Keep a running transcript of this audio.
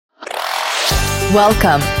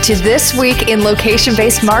Welcome to This Week in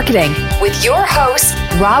Location-Based Marketing with your hosts,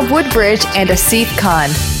 Rob Woodbridge and Asif Khan.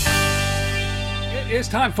 It is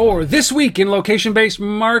time for This Week in Location-Based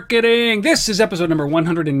Marketing. This is episode number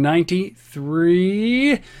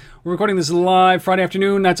 193. We're recording this live Friday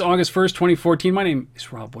afternoon. That's August 1st, 2014. My name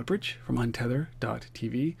is Rob Woodbridge from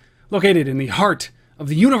Untether.tv, located in the heart of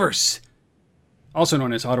the universe, also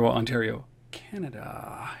known as Ottawa, Ontario,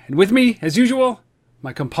 Canada. And with me, as usual,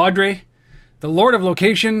 my compadre, the Lord of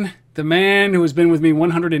Location, the man who has been with me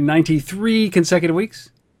 193 consecutive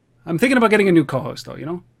weeks. I'm thinking about getting a new co-host, though, you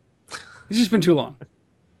know? It's just been too long.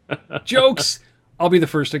 Jokes, I'll be the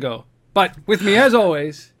first to go. But with me, as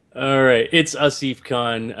always... All right, it's Asif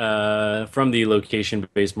Khan from the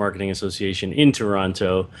Location-Based Marketing Association in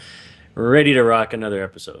Toronto, ready to rock another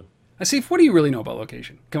episode. Asif, what do you really know about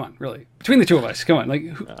location? Come on, really. Between the two of us, come on.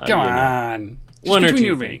 Come on. One or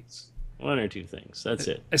two things. One or two things. That's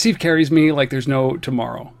it. Asif carries me like there's no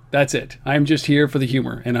tomorrow. That's it. I'm just here for the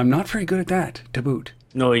humor, and I'm not very good at that, to boot.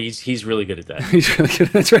 No, he's really good at that. He's really good.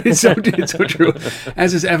 That's right. It's so true.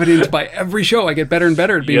 As is evidenced by every show, I get better and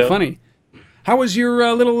better at being funny. How was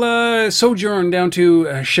your little sojourn down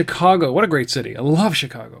to Chicago? What a great city. I love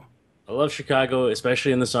Chicago. I love Chicago,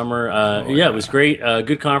 especially in the summer. It was great.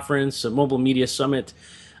 Good conference, a Mobile Media Summit.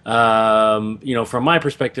 From my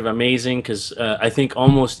perspective, amazing, because I think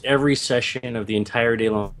almost every session of the entire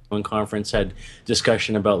day-long conference had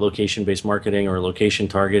discussion about location-based marketing or location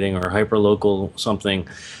targeting or hyper-local something.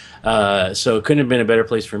 So it couldn't have been a better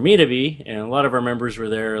place for me to be, and a lot of our members were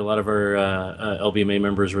there. A lot of our LBMA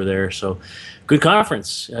members were there. So good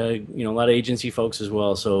conference. A lot of agency folks as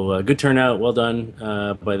well. So good turnout. Well done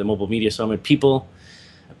by the Mobile Media Summit people,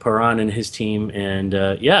 Paran and his team, and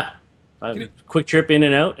quick trip in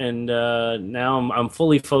and out, and now I'm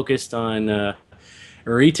fully focused on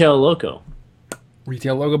Retail Loco.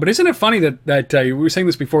 Retail Logo. But isn't it funny that we were saying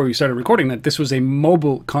this before we started recording, that this was a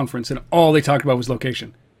mobile conference and all they talked about was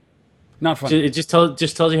location? Not funny. It just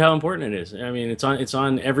tells you how important it is. I mean, it's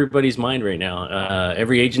on everybody's mind right now.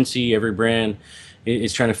 Every agency, every brand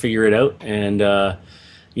is trying to figure it out, and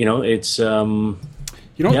it's.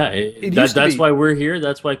 That's why we're here.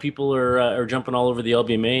 That's why people are jumping all over the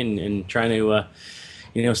LBMA and trying to,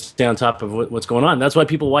 stay on top of what's going on. That's why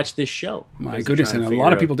people watch this show. My goodness, and a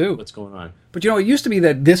lot of people do. What's going on? But it used to be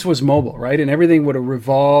that this was mobile, right? And everything would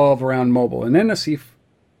revolve around mobile. And then Asif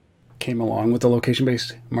came along with the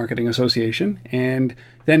Location-Based Marketing Association, and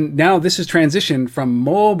then now this has transitioned from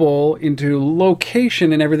mobile into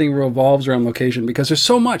location, and everything revolves around location because there's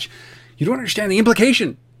so much. You don't understand the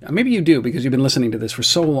implication. Maybe you do, because you've been listening to this for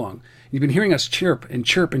so long. You've been hearing us chirp and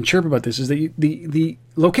chirp and chirp about this, is that the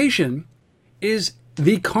location is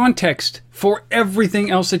the context for everything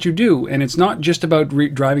else that you do. And it's not just about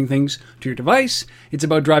driving things to your device. It's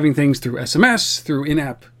about driving things through SMS, through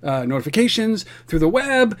in-app notifications, through the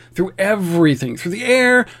web, through everything, through the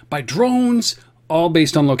air, by drones, all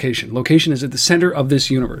based on location. Location is at the center of this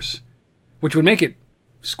universe, which would make it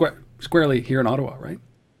squarely here in Ottawa, right?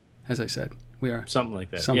 As I said. We are. Something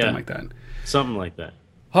like that. Something like that. Something like that.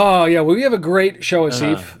 Oh, yeah. Well, we have a great show,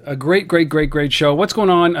 Asif. A great show. What's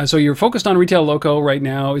going on? So you're focused on Retail Loco right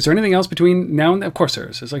now. Is there anything else between now and then? Of course there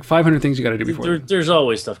is. There's like 500 things you got to do before. There's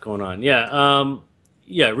always stuff going on. Yeah.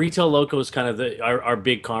 Retail Loco is kind of our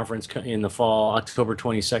big conference in the fall, October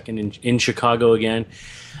 22nd in Chicago again.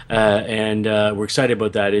 And we're excited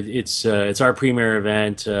about that. It's our premier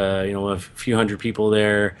event. A few hundred people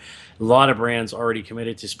there. A lot of brands already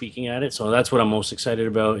committed to speaking at it, so that's what I'm most excited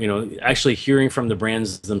about. Actually hearing from the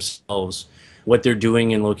brands themselves, what they're doing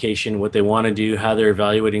in location, what they want to do, how they're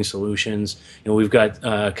evaluating solutions. We've got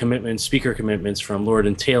speaker commitments from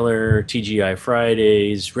Lord & Taylor, TGI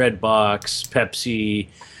Fridays, Redbox, Pepsi,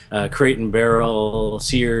 Crate and Barrel,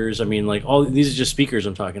 Sears. I mean, all these are just speakers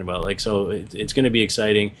I'm talking about. So it's going to be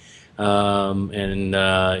exciting.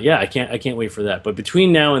 I can't wait for that. But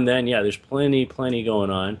between now and then, there's plenty going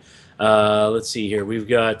on. Let's see here. We've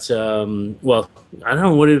got, I don't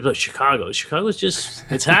know what it is about Chicago. Chicago's just,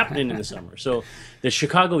 it's happening in the summer. So the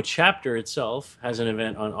Chicago chapter itself has an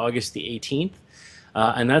event on August the 18th.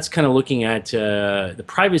 And that's kind of looking at the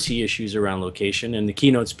privacy issues around location. And the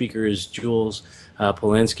keynote speaker is Jules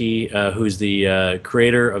Polensky, who's the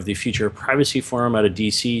creator of the Future of Privacy Forum out of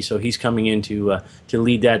DC. So he's coming in to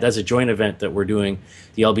lead that. That's a joint event that we're doing,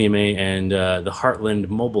 the LBMA and the Heartland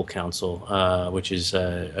Mobile Council, which is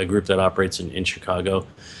a group that operates in Chicago.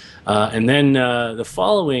 And then the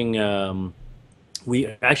following the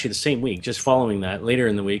same week, just following that, later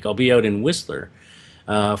in the week, I'll be out in Whistler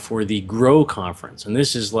for the Grow Conference. And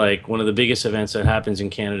this is like one of the biggest events that happens in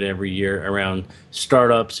Canada every year around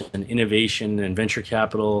startups and innovation and venture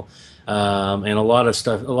capital. And a lot of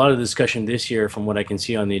stuff, a lot of discussion this year from what I can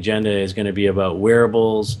see on the agenda is going to be about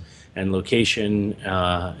wearables and location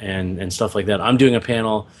and stuff like that. I'm doing a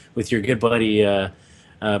panel with your good buddy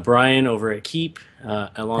Brian over at Keep,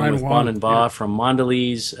 along Brian with Wong, Bon and Ba from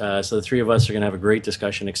Mondelez. So the three of us are going to have a great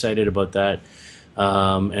discussion. Excited about that.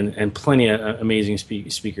 And plenty of amazing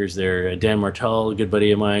speakers there. Dan Martell, a good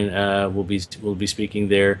buddy of mine, will be speaking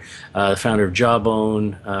there. The founder of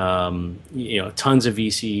Jawbone, tons of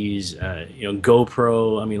VCs,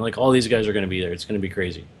 GoPro. I mean, like all these guys are going to be there. It's going to be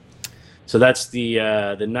crazy. So that's the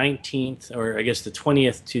 19th, or I guess the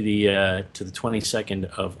 20th to the 22nd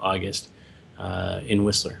of August in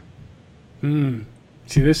Whistler.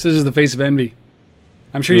 See, this is the face of envy.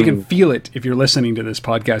 I'm sure you can feel it if you're listening to this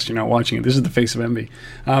podcast. You're not watching it. This is the face of envy.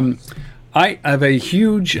 I have a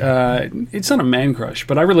huge, it's not a man crush,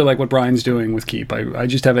 but I really like what Brian's doing with Keep. I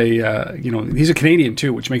just have he's a Canadian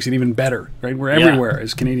too, which makes it even better, right? We're everywhere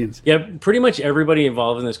as Canadians. Yeah, pretty much everybody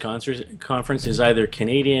involved in this conference is either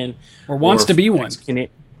Canadian or wants to be one.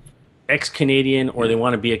 Ex-Canadian, or they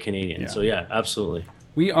want to be a Canadian. Yeah. So yeah, absolutely.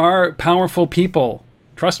 We are powerful people.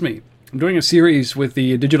 Trust me. I'm doing a series with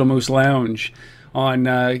the Digital Moose Lounge on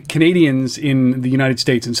Canadians in the United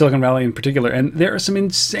States, in Silicon Valley in particular. And there are some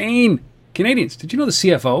insane Canadians. Did you know the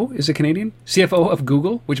CFO is a Canadian? CFO of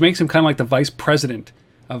Google, which makes him kind of like the vice president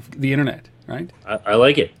of the internet, right? I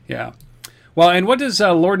like it. Yeah. Well, and what does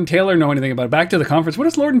Lord and Taylor know anything about? Back to the conference. What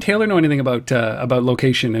does Lord and Taylor know anything about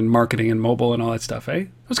location and marketing and mobile and all that stuff, eh?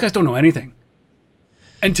 Those guys don't know anything.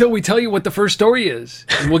 Until we tell you what the first story is.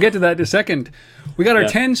 And we'll get to that in a second. We got our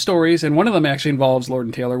 10 stories, and one of them actually involves Lord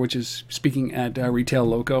and Taylor, which is speaking at Retail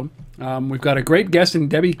Loco. We've got a great guest in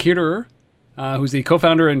Debbie Kitterer, who's the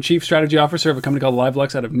co-founder and chief strategy officer of a company called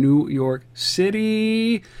LiveLux out of New York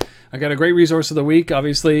City. I got a great resource of the week.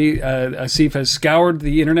 Obviously, Asif has scoured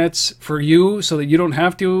the internets for you so that you don't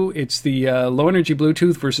have to. It's the low-energy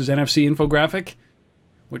Bluetooth versus NFC infographic,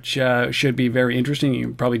 which should be very interesting. You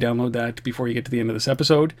can probably download that before you get to the end of this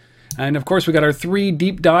episode. And of course, we got our 3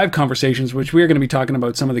 deep dive conversations, which we are going to be talking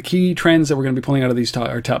about some of the key trends that we're going to be pulling out of these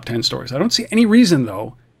our top 10 stories. I don't see any reason,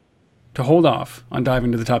 though, to hold off on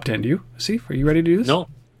diving into the top 10. Do you? Asif, are you ready to do this? No.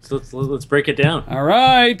 So let's break it down. All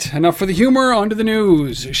right. Enough for the humor. On to the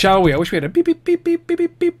news, shall we? I wish we had a beep, beep, beep, beep, beep,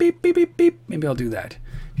 beep, beep, beep, beep, beep, beep. Maybe I'll do that.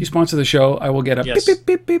 If you sponsor the show, I will get a beep, beep,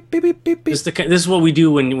 beep, beep, beep, beep, beep, beep. This is what we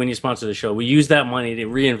do when you sponsor the show. We use that money to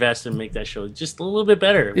reinvest and make that show just a little bit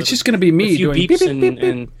better. It's just going to be me doing beep, beeps beep, beep, beep.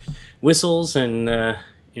 and whistles and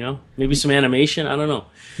maybe some animation. I don't know.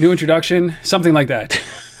 New introduction, something like that.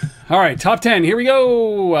 All right, top 10. Here we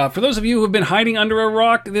go. For those of you who have been hiding under a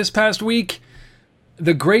rock this past week,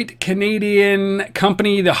 the great Canadian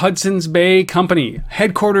company, the Hudson's Bay Company,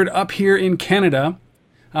 headquartered up here in Canada,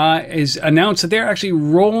 is announced that they're actually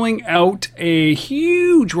rolling out a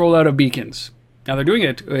huge rollout of beacons. Now, they're doing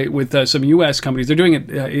it with some U.S. companies. They're doing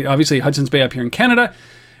it, obviously, Hudson's Bay up here in Canada,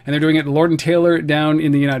 and they're doing it Lord & Taylor down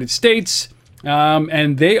in the United States.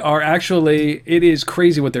 And they are actually, it is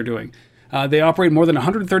crazy what they're doing. They operate more than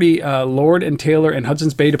 130 Lord & Taylor and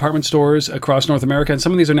Hudson's Bay department stores across North America, and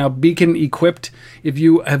some of these are now beacon-equipped. If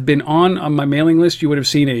you have been on my mailing list, you would have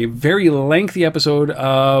seen a very lengthy episode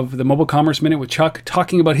of the Mobile Commerce Minute with Chuck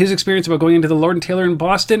talking about his experience about going into the Lord & Taylor in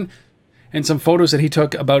Boston, and some photos that he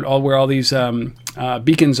took about where all these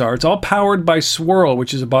beacons are. It's all powered by Swirl,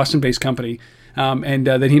 which is a Boston-based company, and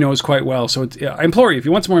that he knows quite well. So I implore you, if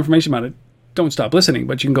you want some more information about it, don't stop listening,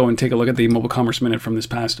 but you can go and take a look at the Mobile Commerce Minute from this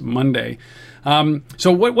past Monday.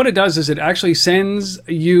 So what it does is it actually sends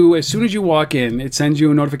you, as soon as you walk in, it sends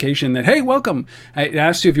you a notification that, hey, welcome. It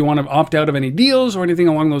asks you if you want to opt out of any deals or anything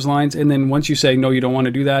along those lines. And then once you say, no, you don't want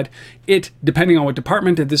to do that, depending on what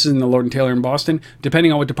department, this is in the Lord & Taylor in Boston,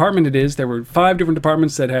 depending on what department it is, there were 5 different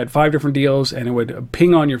departments that had 5 different deals, and it would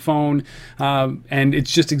ping on your phone. And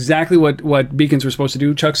it's just exactly what beacons were supposed to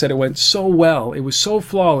do. Chuck said it went so well. It was so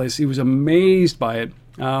flawless. He was amazed by it.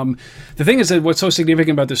 The thing is that what's so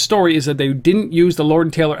significant about this story is that they didn't use the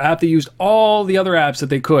Lord & Taylor app. They used all the other apps that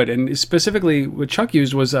they could. And specifically what Chuck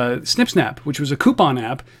used was SnipSnap, which was a coupon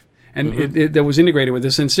app. And that was integrated with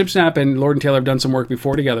this. And SnipSnap and Lord & Taylor have done some work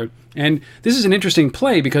before together. And this is an interesting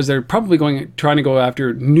play because they're probably trying to go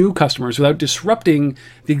after new customers without disrupting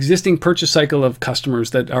the existing purchase cycle of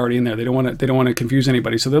customers that are already in there. They don't want to confuse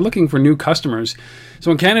anybody. So they're looking for new customers. So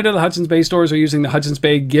in Canada, the Hudson's Bay stores are using the Hudson's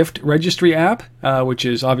Bay Gift Registry app, which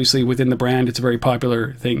is obviously within the brand. It's a very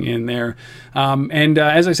popular thing in there. And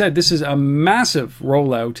as I said, this is a massive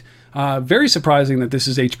rollout Very surprising that this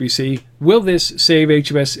is HBC. Will this save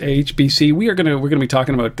HBC? We're gonna be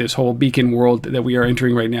talking about this whole beacon world that we are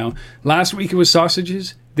entering right now. Last week it was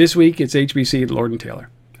sausages. This week it's HBC at Lord and Taylor.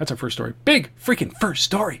 That's our first story. Big freaking first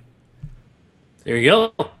story. There you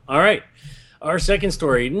go. All right. Our second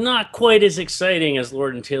story, not quite as exciting as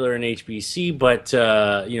Lord and Taylor and HBC, but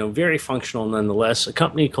very functional nonetheless. A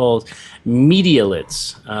company called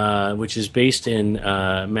Medialits, which is based in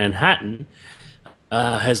Manhattan,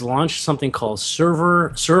 has launched something called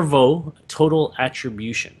Servo Total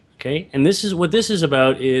Attribution. Okay, and this is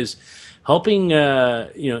about is helping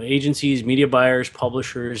agencies, media buyers,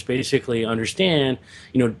 publishers basically understand,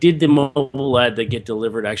 did the mobile ad that get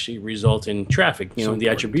delivered actually result in traffic? The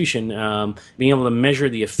attribution, being able to measure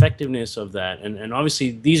the effectiveness of that, and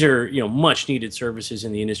obviously these are much needed services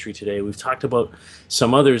in the industry today. We've talked about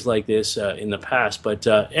some others like this in the past, but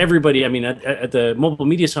everybody, at the Mobile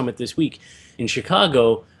Media Summit this week in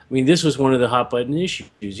Chicago. This was one of the hot button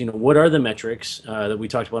issues. What are the metrics that we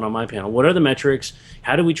talked about on my panel? What are the metrics?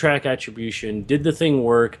 How do we track attribution? Did the thing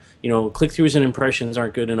work? Click-throughs and impressions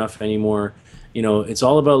aren't good enough anymore. It's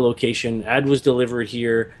all about location. Ad was delivered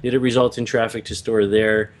here. Did it result in traffic to store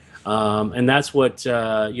there? And that's what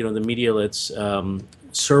the Medialits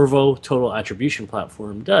Servo Total Attribution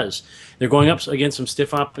platform does. They're going up against some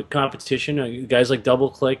stiff competition. Guys like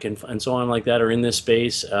DoubleClick and so on like that are in this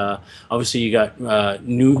space. Obviously, you got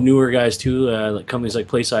newer guys too, like companies like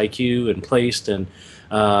PlaceIQ and Placed, and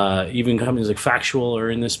even companies like Factual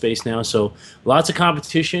are in this space now. So lots of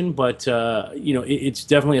competition, but it's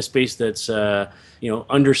definitely a space that's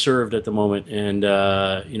underserved at the moment, and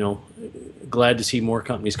glad to see more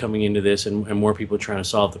companies coming into this and more people trying to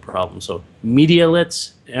solve the problem. So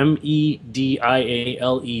Medialits, Medialets,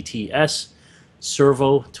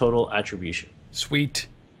 Servo Total Attribution. Sweet.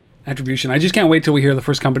 Attribution. I just can't wait till we hear the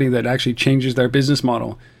first company that actually changes their business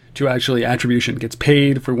model to actually attribution, gets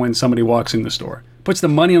paid for when somebody walks in the store. Puts the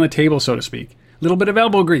money on the table, so to speak. A little bit of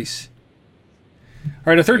elbow grease. All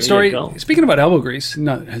right, a third story. Speaking about elbow grease,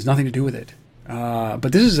 it has nothing to do with it.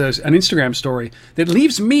 But this is an Instagram story that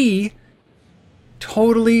leaves me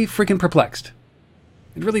totally freaking perplexed.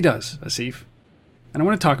 It really does, Asif. And I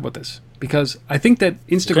want to talk about this because I think that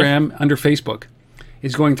Instagram under Facebook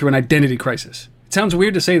is going through an identity crisis. It sounds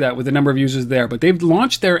weird to say that with the number of users there, but they've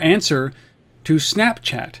launched their answer to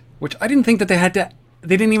Snapchat, which I didn't think that they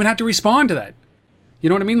didn't even have to respond to that. You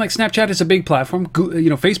know what I mean? Like Snapchat is a big platform.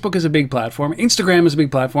 Facebook is a big platform. Instagram is a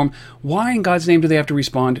big platform. Why in God's name do they have to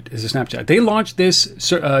respond to Snapchat? They launched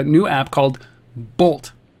this new app called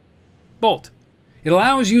Bolt. Bolt. It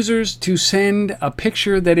allows users to send a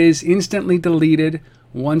picture that is instantly deleted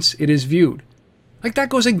once it is viewed. Like that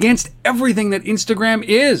goes against everything that Instagram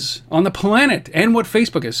is on the planet and what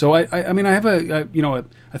Facebook is. So I have a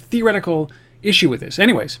theoretical issue with this.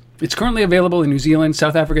 Anyways, it's currently available in New Zealand,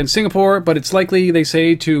 South Africa, and Singapore, but it's likely, they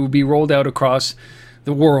say, to be rolled out across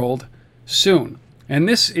the world soon. And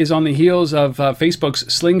this is on the heels of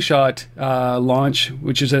Facebook's Slingshot launch,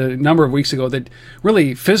 which is a number of weeks ago, that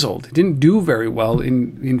really fizzled. It didn't do very well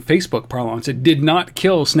in Facebook parlance. It did not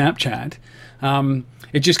kill Snapchat.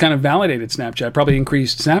 It just kind of validated Snapchat, probably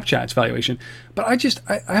increased Snapchat's valuation. But I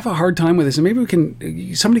have a hard time with this, and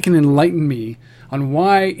maybe somebody can enlighten me on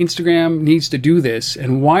why Instagram needs to do this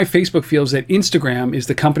and why Facebook feels that Instagram is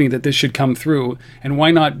the company that this should come through, and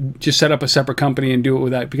why not just set up a separate company and do it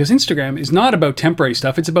with that? Because Instagram is not about temporary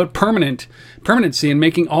stuff. It's about permanency and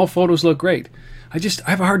making all photos look great. I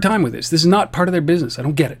have a hard time with this. This is not part of their business. I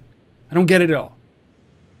don't get it. I don't get it at all.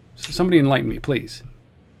 So somebody enlighten me, please.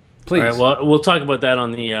 Please. All right, well, we'll talk about that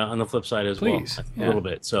on the flip side as well, a little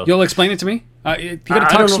bit. So you'll explain it to me. You got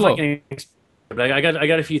to talk slow. But I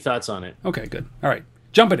got a few thoughts on it. Okay, good. All right,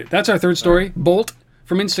 jump at it. That's our third story. Right. Bolt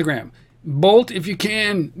from Instagram. Bolt if you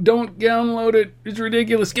can. Don't download it. It's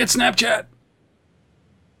ridiculous. Get Snapchat.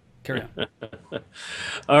 Carry on.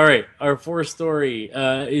 All right, our fourth story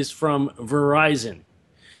is from Verizon.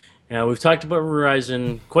 Now, we've talked about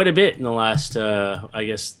Verizon quite a bit in the last,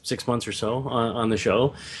 6 months or so on the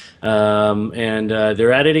show. And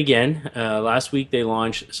they're at it again. Last week, they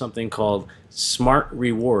launched something called Smart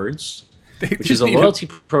Rewards, which is a loyalty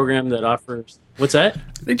program that offers... What's that?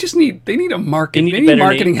 They need a marketing. They need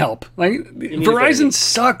marketing help. Like Verizon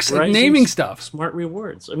sucks at naming stuff. Smart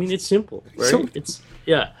Rewards. I mean, it's simple, right?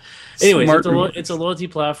 Anyways, it's a loyalty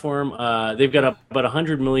platform. They've got about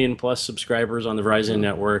 100 million plus subscribers on the Verizon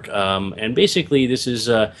network, and basically this is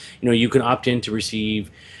you can opt in to receive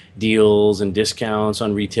deals and discounts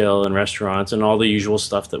on retail and restaurants and all the usual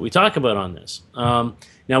stuff that we talk about on this.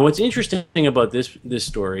 Now, what's interesting about this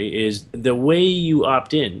story is the way you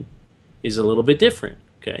opt in is a little bit different.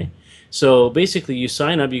 Okay, So basically, you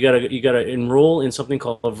sign up. You gotta enroll in something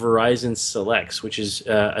called Verizon Selects, which is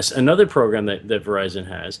another program that Verizon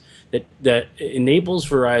has that enables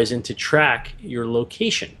Verizon to track your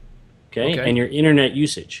location, okay, and your internet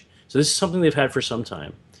usage. So this is something they've had for some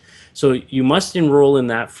time. So you must enroll in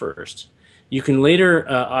that first. You can later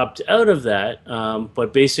opt out of that,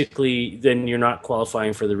 but basically then you're not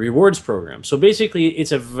qualifying for the rewards program. So basically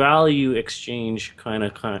it's a value exchange kind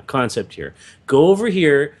of concept here. Go over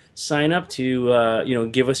here, sign up to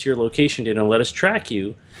give us your location data and let us track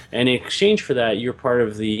you, and in exchange for that you're part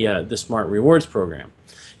of the Smart Rewards program.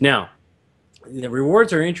 Now, the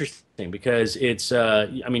rewards are interesting because it's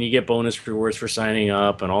you get bonus rewards for signing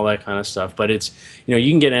up and all that kind of stuff, but it's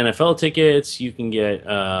you can get NFL tickets, you can get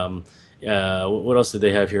what else did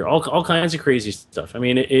they have here? All kinds of crazy stuff. I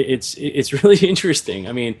mean, it's really interesting.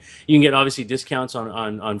 I mean, you can get obviously discounts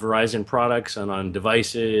on Verizon products and on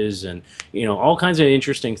devices and all kinds of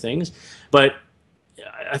interesting things. But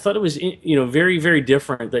I thought it was very, very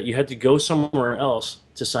different that you had to go somewhere else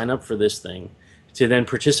to sign up for this thing, to then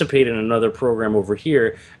participate in another program over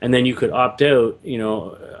here, and then you could opt out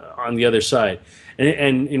on the other side.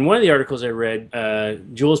 And in one of the articles I read,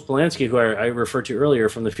 Jules Polanski, who I referred to earlier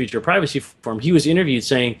from the Future Privacy Forum, he was interviewed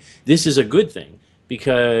saying this is a good thing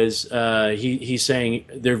because he's saying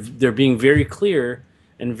they're being very clear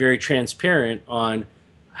and very transparent on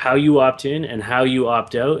how you opt in and how you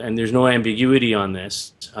opt out, and there's no ambiguity on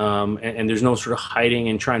this, and there's no sort of hiding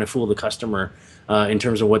and trying to fool the customer in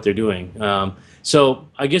terms of what they're doing. So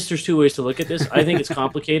I guess there's two ways to look at this. I think it's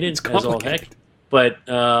complicated, as all heck, but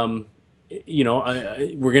we're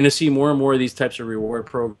going to see more and more of these types of reward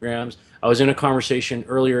programs. I was in a conversation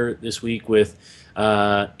earlier this week with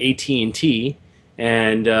AT&T,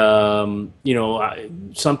 and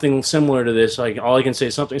something similar to this. Like all I can say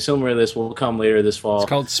is something similar to this will come later this fall. It's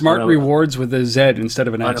called Smart Rewards with a Z instead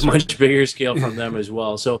of an S. On a much bigger scale from them as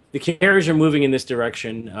well. So the carriers are moving in this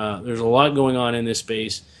direction. There's a lot going on in this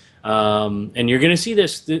space. And you're going to see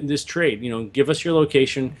this trade. Give us your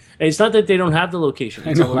location. And it's not that they don't have the location.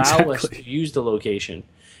 It's allow us to use the location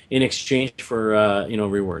in exchange for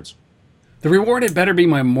rewards. The reward had better be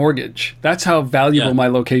my mortgage. That's how valuable my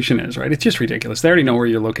location is, right? It's just ridiculous. They already know where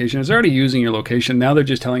your location is. They're already using your location. Now they're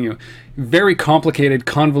just telling you. Very complicated,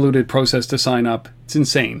 convoluted process to sign up. It's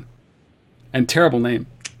insane. And terrible name.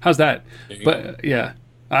 How's that? But yeah.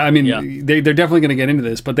 I mean, they're definitely going to get into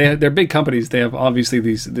this, but they're big companies. They have obviously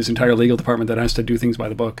this entire legal department that has to do things by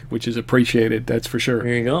the book, which is appreciated. That's for sure.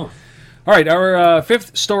 There you go. All right, our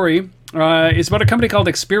fifth story is about a company called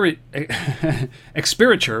Experiture,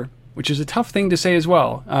 which is a tough thing to say as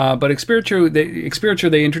well. But Experiture,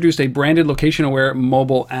 they introduced a branded location-aware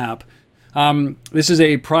mobile app. This is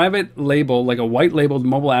a private label, like a white labeled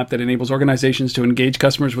mobile app that enables organizations to engage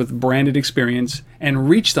customers with branded experience and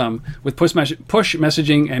reach them with push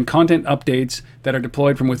messaging and content updates that are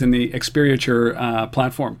deployed from within the Experiture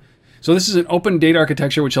platform. So this is an open data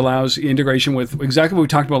architecture which allows integration with exactly what we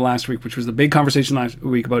talked about last week, which was the big conversation last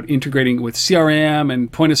week about integrating with CRM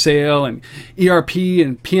and point of sale and ERP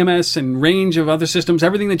and PMS and range of other systems,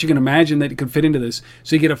 everything that you can imagine that could fit into this.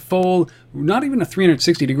 So you get a full, not even a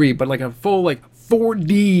 360 degree, but like a full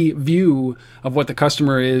 4D view of what the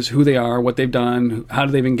customer is, who they are, what they've done, how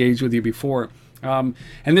they've engaged with you before. And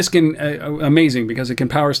this can amazing because it can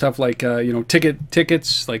power stuff like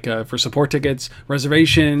tickets, like for support tickets,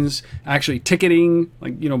 reservations, actually ticketing,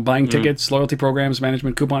 like buying tickets, loyalty programs,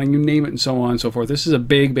 management, couponing, you name it, and so on and so forth. This is a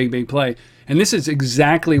big play, and this is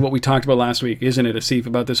exactly what we talked about last week, isn't it, Asif?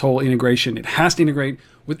 About this whole integration, it has to integrate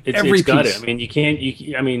with every piece. Got it. I mean, you can't.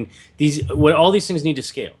 All these things need to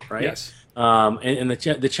scale, right? Yes. And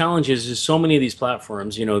the challenge is so many of these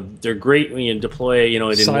platforms, they're great when you deploy, it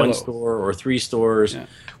in one store or 3 stores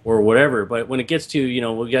or whatever. But when it gets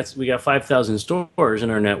to, we got 5,000 stores in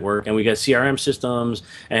our network, and we got CRM systems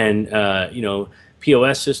and,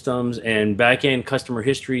 POS systems and back-end customer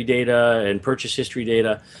history data and purchase history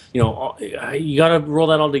data. You got to roll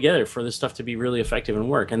that all together for this stuff to be really effective and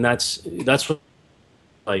work. And that's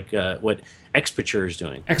what Experiture is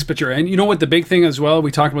doing. Experiture. And you know what the big thing as well,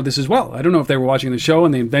 we talked about this as well. I don't know if they were watching the show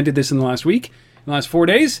and they invented this in the last week, in the last 4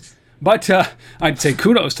 days, but I'd say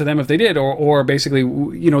kudos to them if they did, or basically,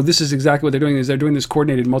 this is exactly what they're doing, is they're doing this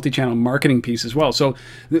coordinated multi-channel marketing piece as well. So,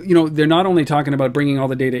 they're not only talking about bringing all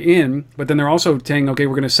the data in, but then they're also saying, okay,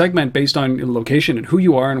 we're going to segment based on location and who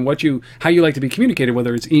you are and how you like to be communicated,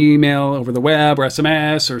 whether it's email, over the web, or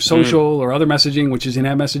SMS, or social, or other messaging, which is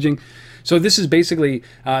in-app messaging. So this is basically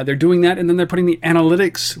they're doing that, and then they're putting the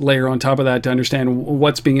analytics layer on top of that to understand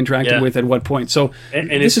what's being interacted with at what point. So and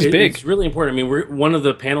this is big. It's really important. I mean, one of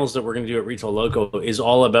the panels that we're going to do at Retail Loco is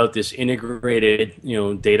all about this integrated,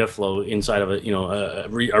 data flow inside of a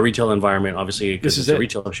retail environment. Obviously, because it's a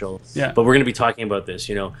retail show. Yeah. But we're going to be talking about this,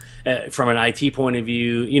 from an IT point of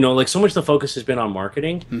view. Like so much of the focus has been on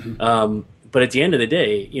marketing. Mm-hmm. But at the end of the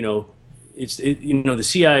day, the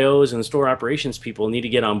CIOs and the store operations people need to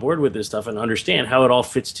get on board with this stuff and understand how it all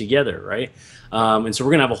fits together, right? And so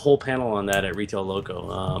we're going to have a whole panel on that at Retail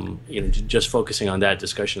Loco, just focusing on that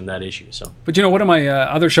discussion, that issue. So, but one of my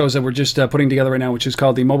other shows that we're just putting together right now, which is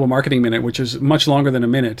called the Mobile Marketing Minute, which is much longer than a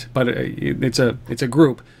minute, but it's a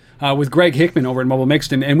group. With Greg Hickman over at Mobile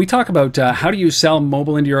Mixed, and we talk about how do you sell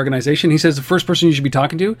mobile into your organization. He says the first person you should be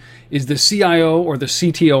talking to is the CIO or the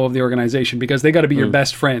CTO of the organization, because they got to be your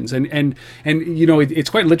best friends. And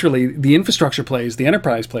it's quite literally the infrastructure plays, the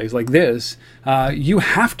enterprise plays like this. You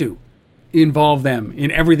have to involve them in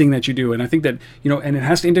everything that you do, and I think that and it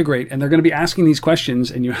has to integrate, and they're going to be asking these questions,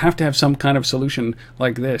 and you have to have some kind of solution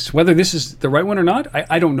like this. Whether this is the right one or not,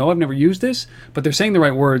 I don't know. I've never used this, but they're saying the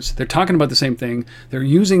right words. They're talking about the same thing. They're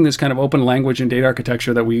using this kind of open language and data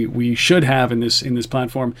architecture that we should have in this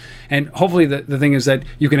platform. And hopefully the thing is that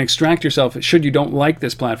you can extract yourself. Should you don't like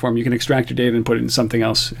this platform, you can extract your data and put it in something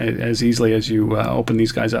else as easily as you open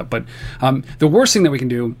these guys up. But the worst thing that we can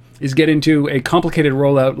do is get into a complicated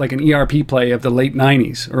rollout like an ERP play of the late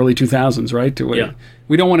 90s, early 2000s, right?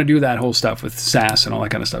 We don't want to do that whole stuff with SaaS and all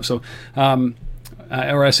that kind of stuff. So,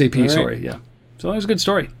 or SAP, right. Sorry, yeah. So that was a good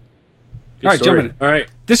story. Good all right, story. Jump in. All right.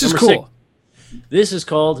 This is cool. 6. This is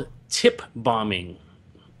called tip bombing.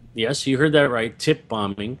 Yes, you heard that right, tip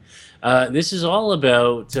bombing. This is all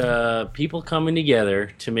about people coming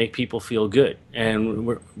together to make people feel good.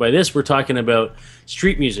 And by this, we're talking about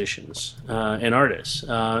street musicians and artists.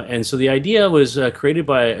 And so the idea was created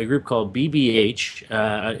by a group called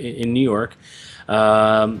BBH in New York.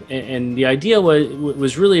 And the idea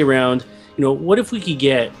was really around, what if we could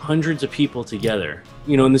get hundreds of people together,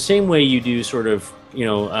 in the same way you do sort of,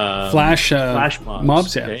 flash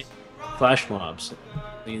mobs, yeah. Okay? Flash mobs.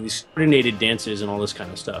 These coordinated dances and all this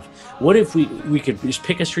kind of stuff. What if we could just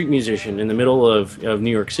pick a street musician in the middle of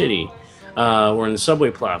New York City or in the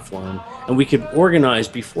subway platform, and we could organize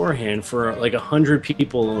beforehand for like 100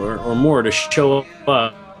 people or more to show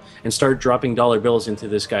up and start dropping dollar bills into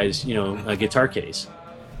this guy's guitar case.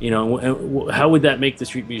 How would that make the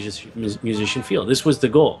street musician feel? This was the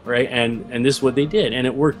goal, right? And this is what they did, and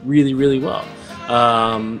it worked really, really well.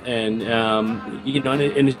 And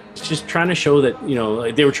it's just trying to show that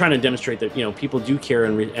they were trying to demonstrate that people do care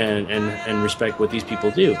and respect what these people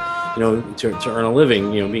do, to earn a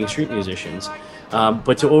living, being street musicians.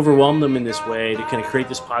 But to overwhelm them in this way, to kind of create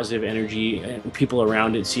this positive energy and people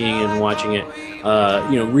around it seeing it and watching it,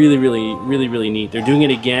 really, really, really, really neat. They're doing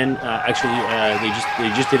it again. Actually, they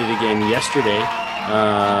just did it again yesterday.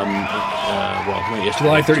 Not yesterday.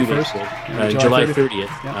 July 31st. July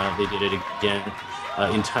 30th. Yeah. They did it again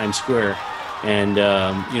in Times Square, and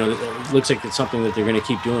it looks like it's something that they're going to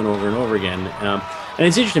keep doing over and over again. And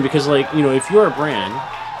it's interesting because, if you're a brand,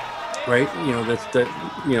 right, that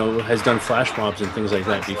has done flash mobs and things like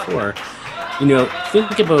that before,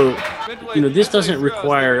 think about, this doesn't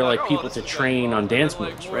require people to train on dance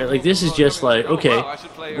moves, right? Like, this is just okay,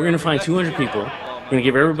 we're going to find 200 people, we're going to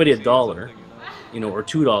give everybody $1, or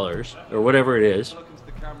 $2 or whatever it is,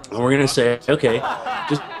 and we're going to say, okay,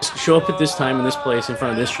 just show up at this time in this place in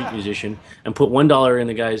front of this street musician and put $1 in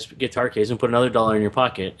the guy's guitar case and put another $1 in your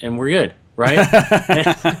pocket, and we're good, right?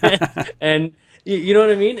 and you know what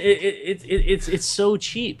I mean? It's so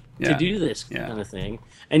cheap to do this kind of thing,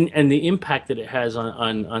 and the impact that it has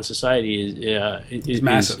on society is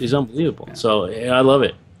massive, is unbelievable. Yeah. So I love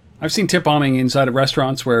it. I've seen tip bombing inside of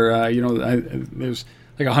restaurants where there's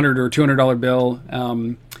like $100 or $200 bill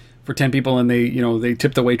for 10 people, and they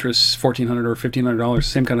tip the waitress $1,400 or $1,500,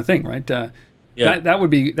 same kind of thing, right? That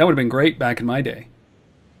would have been great back in my day.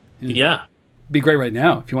 Yeah. Be great right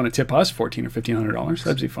now if you want to tip us $1,400 or $1,500.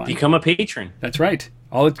 That'd be fine. Become a patron. That's right.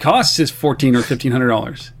 All it costs is $1,400 or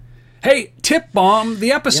 $1,500. Hey, tip bomb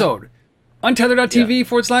the episode.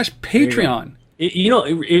 Untether.tv/Patreon.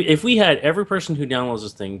 If we had every person who downloads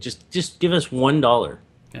this thing just give us $1.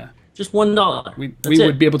 Yeah. Just $1. We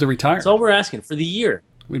would be able to retire. That's all we're asking for the year.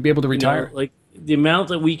 We'd be able to retire. The amount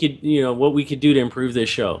that we could, what we could do to improve this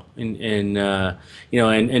show and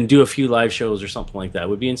do a few live shows or something like that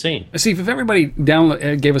would be insane. See, if everybody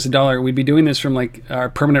gave us $1, we'd be doing this from our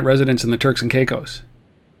permanent residence in the Turks and Caicos.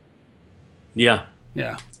 Yeah.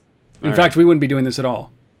 Yeah. In fact, we wouldn't be doing this at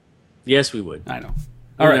all. Yes, we would. I know.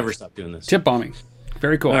 We'll never stop doing this. Tip bombing.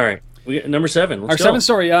 Very cool. All right. We got number 7. Let's Our go. seventh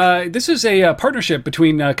story. This is a partnership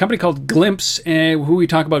between a company called Glimpse, who we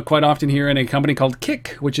talk about quite often here, and a company called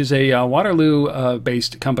Kik, which is a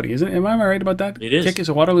Waterloo-based company. Isn't it? Am I right about that? It is. Kik is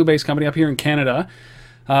a Waterloo-based company up here in Canada.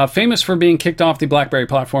 Famous for being kicked off the BlackBerry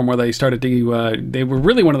platform, where they started to, they were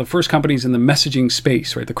really one of the first companies in the messaging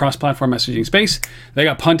space, right? The cross-platform messaging space. They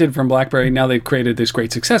got punted from BlackBerry. Now they've created this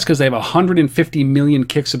great success because they have 150 million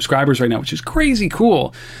Kik subscribers right now, which is crazy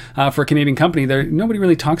cool for a Canadian company. Nobody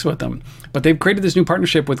really talks about them. But they've created this new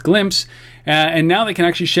partnership with Glimpse, and now they can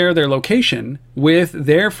actually share their location with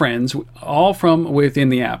their friends, all from within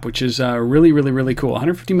the app, which is really, really, really cool.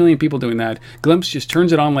 150 million people doing that. Glimpse just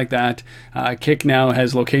turns it on like that. Kik now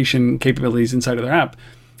has location capabilities inside of their app.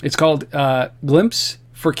 It's called Glimpse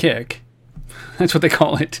for Kik. That's what they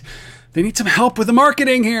call it. They need some help with the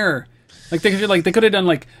marketing here. Like they could have done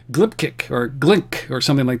like Glipkick or Glink or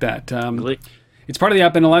something like that. Glick. It's part of the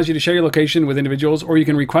app and allows you to share your location with individuals, or you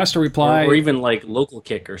can request a reply, Or even like local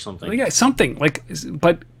kick or something. yeah, something like,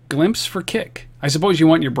 but Glimpse for Kik. I suppose you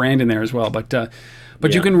want your brand in there as well, but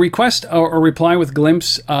you can request or reply with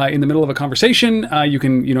Glimpse in the middle of a conversation. You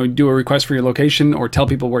can do a request for your location or tell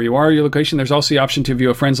people where you are, your location. There's also the option to view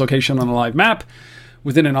a friend's location on a live map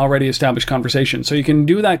within an already established conversation. So you can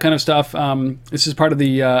do that kind of stuff. This is part of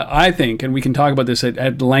the, I think, and we can talk about this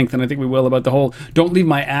at length, and I think we will, about the whole don't leave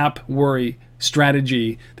my app worry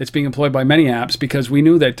strategy that's being employed by many apps, because we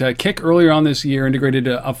knew that Kik earlier on this year integrated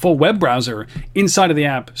a full web browser inside of the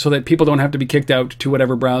app so that people don't have to be kicked out to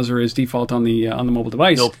whatever browser is default on the mobile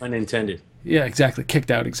device. No pun intended. Yeah, exactly.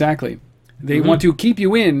 Kicked out, exactly. They want to keep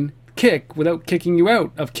you in Kik without kicking you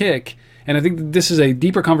out of Kik. And I think that this is a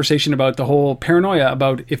deeper conversation about the whole paranoia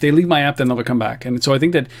about if they leave my app, then they'll come back. And so I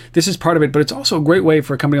think that this is part of it, but it's also a great way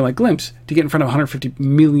for a company like Glimpse to get in front of 150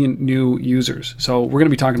 million new users. So we're going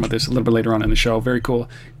to be talking about this a little bit later on in the show. Very cool.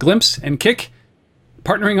 Glimpse and Kik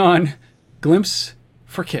partnering on Glimpse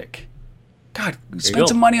for Kik. God, spend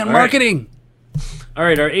some money on marketing. All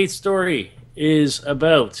right, our 8th story is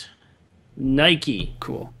about Nike.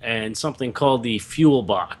 Cool. And something called the Fuel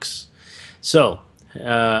Box. So,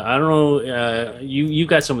 I don't know. You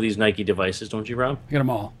got some of these Nike devices, don't you, Rob? I got them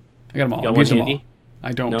all. Got I've one used them handy? all.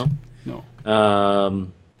 I don't. No? No.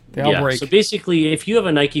 They all break. So basically, if you have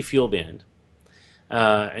a Nike Fuel Band,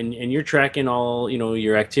 and you're tracking all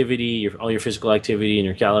your activity, all your physical activity, and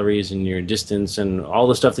your calories, and your distance, and all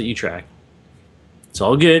the stuff that you track, it's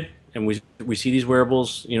all good. And we see these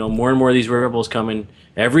wearables, more and more of these wearables coming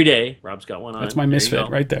every day. Rob's got one on. That's my misfit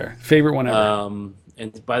right there. Favorite one ever.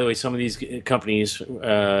 And by the way, some of these companies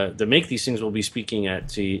that make these things will be speaking at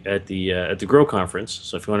the Grow conference.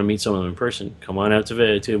 So if you want to meet some of them in person, come on out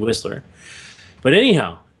to Whistler. But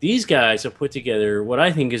anyhow, these guys have put together what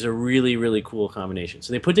I think is a really, really cool combination.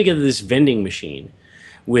 So they put together this vending machine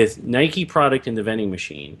with Nike product in the vending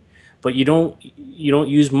machine, but you don't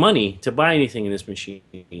use money to buy anything in this machine.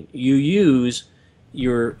 You use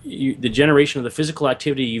the generation of the physical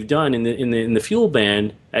activity you've done in the Fuel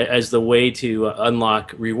Band as the way to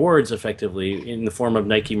unlock rewards effectively in the form of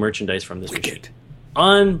Nike merchandise from this machine.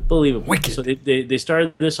 Unbelievable. Wicked. So they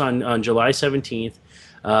started this on July 17th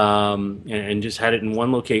and just had it in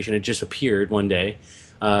one location. It just appeared one day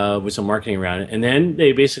with some marketing around it. And then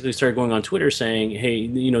they basically started going on Twitter saying, hey,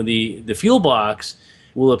 the Fuel Box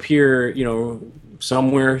will appear,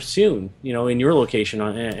 somewhere soon, in your location,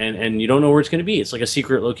 and you don't know where it's going to be. It's like a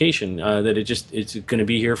secret location that it's going to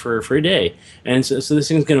be here for a day, and so this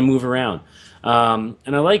thing's going to move around, and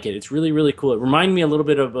I like it. It's really, really cool. It reminded me a little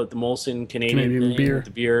bit about the Molson Canadian beer.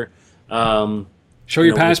 The beer. Show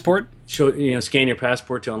your passport. Scan your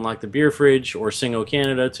passport to unlock the beer fridge, or Singo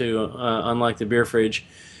Canada to unlock the beer fridge.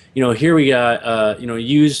 Here we got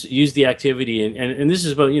use the activity, and this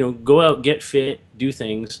is about go out, get fit, do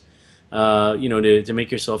things. To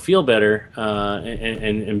make yourself feel better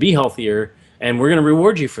and be healthier, and we're going to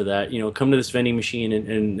reward you for that. Come to this vending machine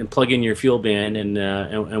and plug in your Fuel Band,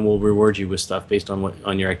 and we'll reward you with stuff based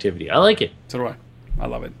on your activity. I like it. So do I. I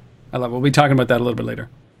love it. We'll be talking about that a little bit later.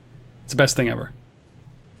 It's the best thing ever.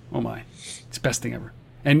 Oh my, it's the best thing ever.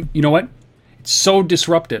 And you know what? It's so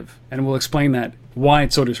disruptive, and we'll explain why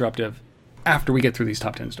it's so disruptive after we get through these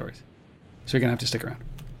top 10 stories. So you're gonna have to stick around.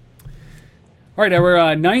 All right,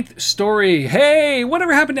 our 9th story. Hey,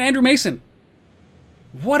 whatever happened to Andrew Mason?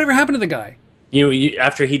 Whatever happened to the guy?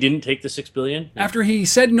 After he didn't take the $6 billion? After he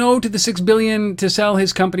said no to the $6 billion to sell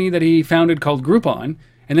his company that he founded called Groupon,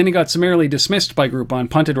 and then he got summarily dismissed by Groupon,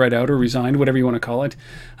 punted right out or resigned, whatever you want to call it.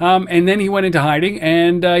 And then he went into hiding,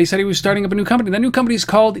 and he said he was starting up a new company. That new company is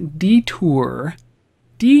called Detour.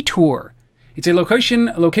 Detour. It's a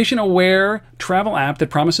location-aware travel app that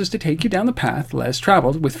promises to take you down the path less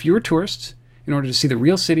traveled with fewer tourists, in order to see the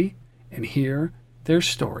real city and hear their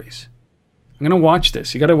stories. I'm going to watch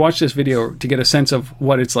this. You got to watch this video to get a sense of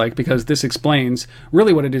what it's like, because this explains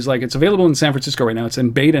really what it is like. It's available in San Francisco right now. It's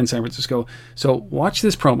in beta in San Francisco. So watch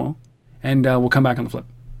this promo, and we'll come back on the flip.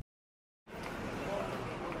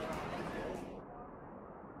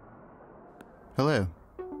 Hello.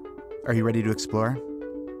 Are you ready to explore?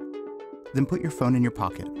 Then put your phone in your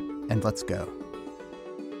pocket and let's go.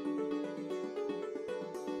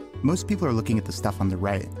 Most people are looking at the stuff on the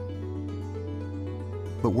right,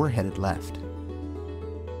 but we're headed left.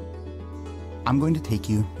 I'm going to take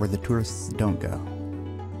you where the tourists don't go.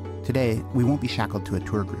 Today, we won't be shackled to a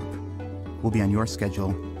tour group. We'll be on your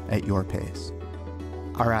schedule, at your pace.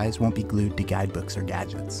 Our eyes won't be glued to guidebooks or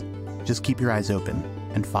gadgets. Just keep your eyes open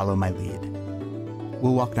and follow my lead.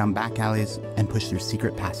 We'll walk down back alleys and push through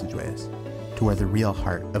secret passageways to where the real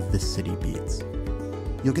heart of this city beats.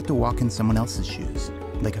 You'll get to walk in someone else's shoes,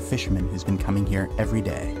 like a fisherman who's been coming here every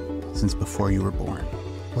day since before you were born.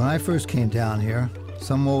 When I first came down here,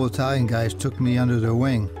 some old Italian guys took me under their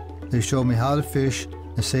wing. They showed me how to fish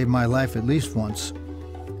and saved my life at least once.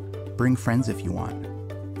 Bring friends if you want.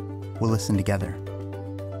 We'll listen together.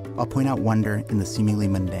 I'll point out wonder in the seemingly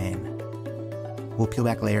mundane. We'll peel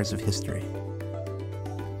back layers of history,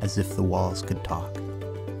 as if the walls could talk.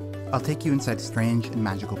 I'll take you inside strange and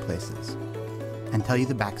magical places, and tell you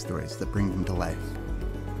the backstories that bring them to life.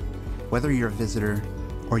 Whether you're a visitor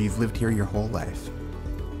or you've lived here your whole life,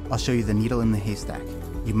 I'll show you the needle in the haystack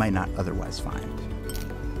you might not otherwise find.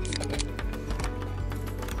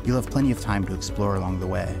 You'll have plenty of time to explore along the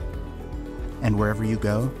way, and wherever you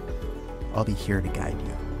go, I'll be here to guide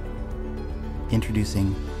you.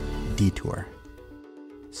 Introducing Detour.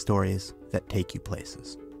 Stories that take you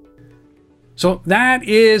places. So that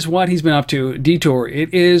is what he's been up to, Detour.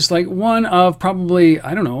 It is like one of probably,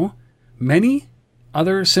 I don't know, many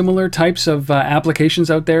other similar types of applications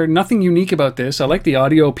out there. Nothing unique about this. I like the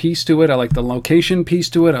audio piece to it. I like the location piece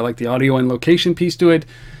to it. I like the audio and location piece to it.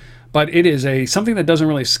 But it is something that doesn't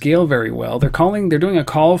really scale very well. They're doing a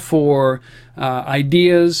call for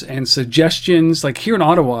ideas and suggestions. Like here in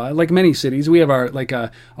Ottawa, like many cities, we have our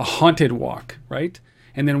a haunted walk, right?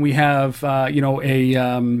 And then we have, we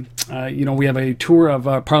have a tour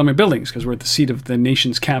of Parliament buildings, because we're at the seat of the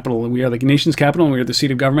nation's capital, and we are the nation's capital, and we are the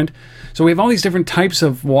seat of government. So we have all these different types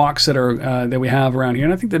of walks that are that we have around here,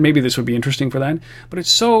 and I think that maybe this would be interesting for that. But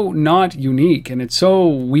it's so not unique, and it's so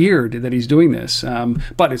weird that he's doing this.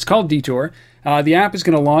 But it's called Detour. The app is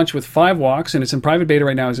going to launch with 5 walks, and it's in private beta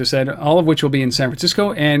right now, as I said, all of which will be in San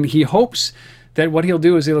Francisco. And he hopes that what he'll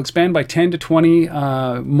do is he'll expand by 10 to 20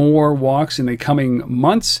 more walks in the coming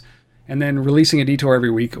months, and then releasing a detour every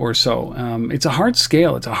week or so. It's a hard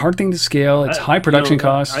scale. It's a hard thing to scale. It's high production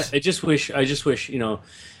costs. I just wish,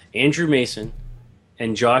 Andrew Mason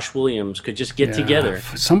and Josh Williams could just get together.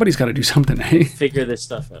 Somebody's got to do something, eh? Figure this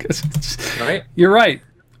stuff out. Right? You're right.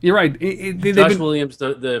 Josh Williams,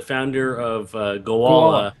 the founder of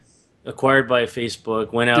Gowalla, acquired by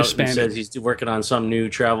Facebook, went out and says he's working on some new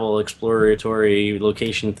travel exploratory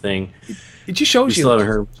location thing. It just shows you. Still haven't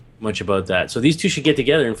heard much about that. So these two should get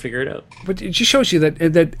together and figure it out. But it just shows you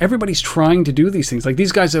that everybody's trying to do these things. Like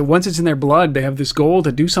these guys, once it's in their blood, they have this goal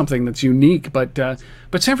to do something that's unique. But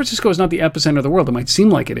San Francisco is not the epicenter of the world. It might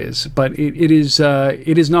seem like it is, but it is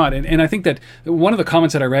not. And I think that one of the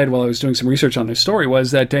comments that I read while I was doing some research on this story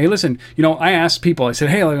was that, hey, listen, I asked people, I said,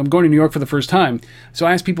 hey, I'm going to New York for the first time. So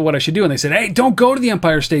I asked people what I should do, and they said, hey, don't go to the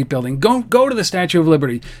Empire State Building. Go to the Statue of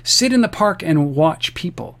Liberty. Sit in the park and watch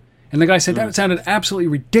people. And the guy said, that sounded absolutely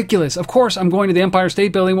ridiculous. Of course, I'm going to the Empire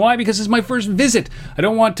State Building. Why? Because it's my first visit. I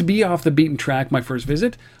don't want to be off the beaten track my first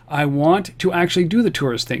visit. I want to actually do the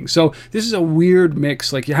tourist thing. So this is a weird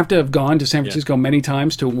mix. Like, you have to have gone to San Francisco many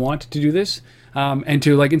times to want to do this. And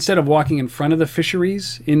to, like, instead of walking in front of the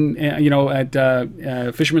fisheries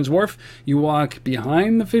at Fisherman's Wharf, you walk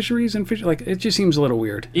behind the fisheries and fish. Like, it just seems a little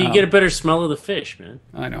weird. You get a better smell of the fish, man.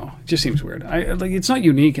 I know. It just seems weird. It's not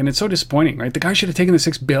unique, and it's so disappointing, right? The guy should have taken the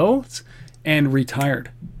 $6 billion and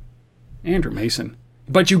retired. Andrew Mason.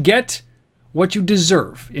 But you get what you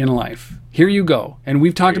deserve in life. Here you go. And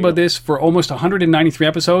we've talked about this for almost 193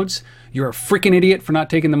 episodes. You're a freaking idiot for not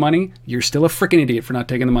taking the money. You're still a freaking idiot for not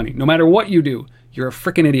taking the money. No matter what you do, you're a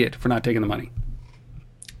freaking idiot for not taking the money.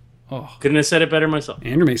 Oh, couldn't have said it better myself.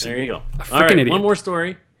 Andrew Mason. There you go. A freaking idiot. One more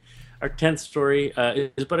story. Our 10th story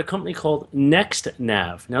is about a company called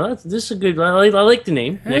NextNav. Now, this is a good. I like the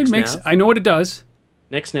name. NextNav. I know what it does.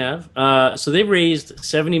 NextNav. So they've raised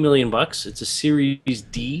 $70 million. It's a Series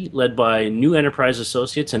D led by New Enterprise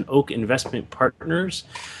Associates and Oak Investment Partners.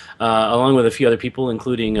 along with a few other people,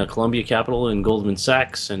 including Columbia Capital and Goldman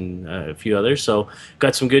Sachs and a few others. So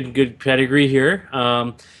got some good pedigree here.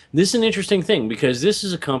 This is an interesting thing because this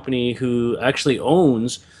is a company who actually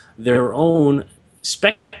owns their own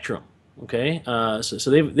spectrum. Okay,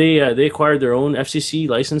 so they acquired their own FCC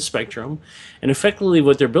licensed spectrum, and effectively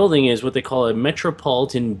what they're building is what they call a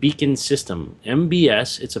Metropolitan Beacon System,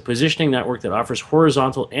 MBS. It's a positioning network that offers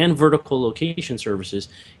horizontal and vertical location services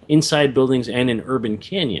inside buildings and in urban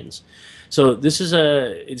canyons. So it's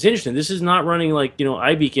interesting. This is not running like,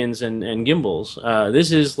 iBeacons and gimbals.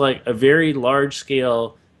 This is like a very large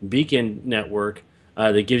scale beacon network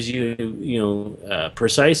that gives you,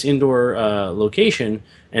 precise indoor location.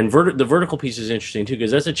 And the vertical piece is interesting too,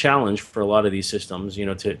 because that's a challenge for a lot of these systems,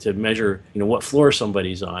 to measure, what floor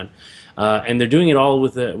somebody's on. And they're doing it all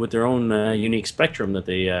with their own unique spectrum that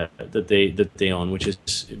they own, which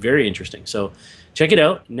is very interesting. So check it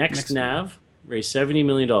out. NextNav raised $70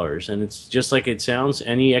 million, and it's just like it sounds,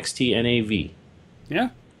 NEXTNAV. Yeah,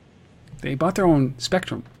 they bought their own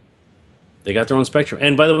spectrum. They got their own spectrum,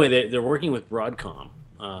 and by the way, they're working with Broadcom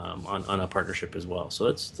on a partnership as well. So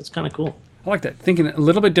that's kind of cool. I like that. Thinking a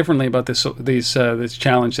little bit differently about this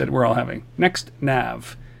challenge that we're all having.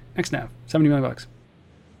 NextNav, $70 million. All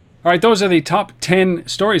right, those are the top 10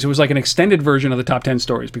 stories. It was like an extended version of the top 10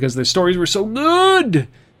 stories because the stories were so good.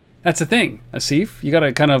 That's the thing, Asif. You got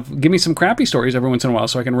to kind of give me some crappy stories every once in a while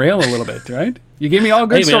so I can rail a little bit, right? You gave me all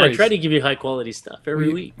good stories. I try to give you high-quality stuff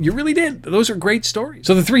every week. You really did. Those are great stories.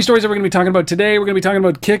 So the three stories that we're going to be talking about today, we're going to be talking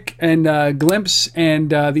about Kik and Glimpse and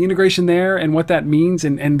the integration there and what that means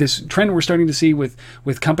and this trend we're starting to see with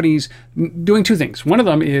companies doing two things. One of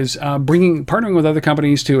them is partnering with other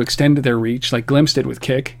companies to extend their reach, like Glimpse did with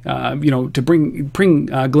Kik. To bring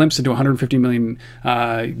Glimpse into 150 million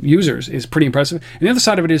users is pretty impressive. And the other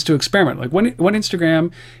side of it is to experiment. Like what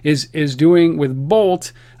Instagram is doing with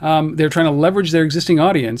Bolt, they're trying to leverage their existing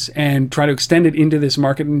audience and try to extend it into this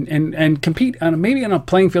market and compete maybe on a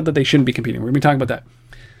playing field that they shouldn't be competing. We're going to be talking about that.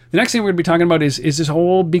 The next thing we're going to be talking about is this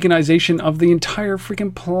whole beaconization of the entire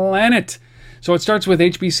freaking planet. So it starts with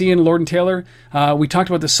HBC and Lord & Taylor. We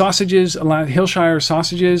talked about the sausages, Hillshire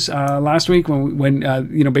sausages, last week when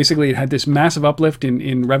basically it had this massive uplift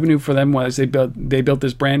in revenue for them as they built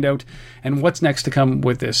this brand out. And what's next to come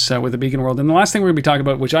with this, with the Beacon World. And the last thing we're going to be talking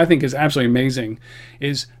about, which I think is absolutely amazing,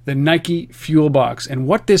 is the Nike Fuel Box and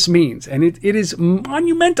what this means. And it is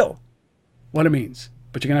monumental what it means.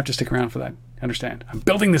 But you're going to have to stick around for that. Understand? I'm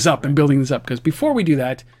building this up because before we do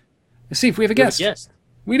that, let's see if we have a guest. Yes.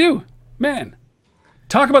 We do. Man,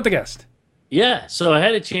 talk about the guest. Yeah, so I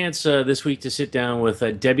had a chance this week to sit down with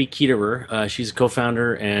Debbie Keterer. She's a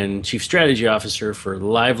co-founder and chief strategy officer for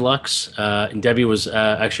LiveLux. And Debbie was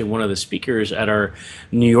actually one of the speakers at our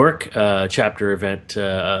New York chapter event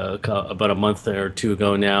about a month or two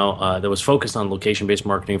ago now that was focused on location-based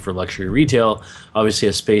marketing for luxury retail, obviously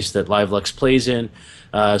a space that LiveLux plays in.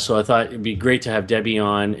 So I thought it'd be great to have Debbie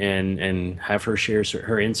on and have her share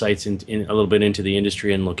her insights in a little bit into the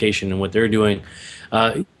industry and location and what they're doing.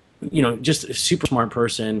 Just a super smart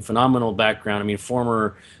person, phenomenal background. I mean,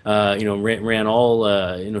 former, ran all,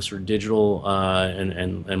 sort of digital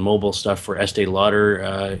and mobile stuff for Estee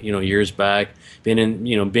Lauder, years back. Been in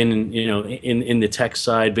the tech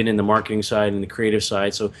side, been in the marketing side and the creative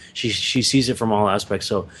side. So she sees it from all aspects.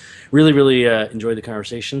 So really enjoyed the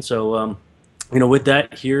conversation. So, with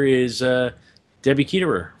that, here is Debbie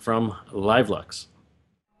Keterer from LiveLux.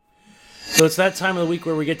 So it's that time of the week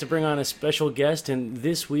where we get to bring on a special guest, and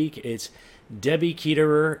this week it's Debbie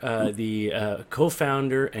Keterer, the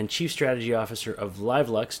co-founder and chief strategy officer of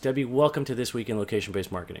LiveLux. Debbie, welcome to This Week in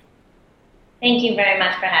Location-Based Marketing. Thank you very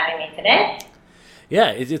much for having me today.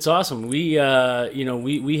 Yeah, it's awesome. We had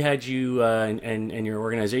you and your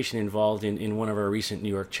organization involved in one of our recent New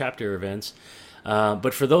York chapter events.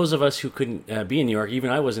 But for those of us who couldn't be in New York, even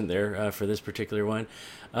I wasn't there for this particular one,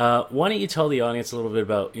 why don't you tell the audience a little bit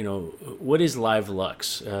about, what is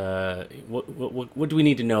LiveLux? What do we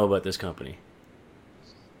need to know about this company?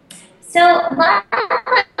 So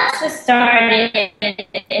LiveLux was started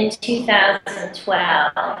in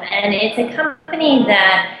 2012, and it's a company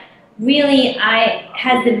that really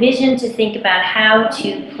has the vision to think about how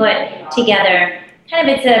to put together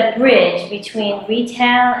it's a bridge between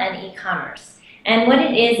retail and e-commerce. And what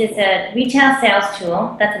it is, it's a retail sales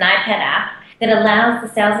tool, that's an iPad app, that allows the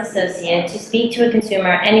sales associate to speak to a consumer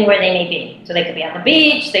anywhere they may be. So they could be on the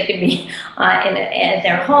beach, they could be at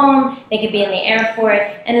their home, they could be in the airport,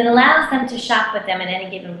 and it allows them to shop with them at any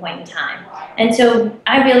given point in time. And so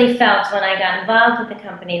I really felt when I got involved with the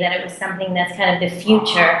company that it was something that's kind of the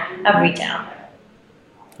future of retail.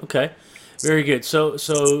 Okay. Very good. So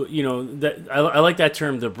that I like that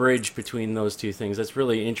term, the bridge between those two things. That's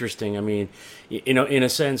really interesting. I mean, in a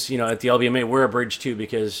sense, at the LBMA, we're a bridge too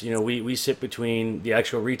because we sit between the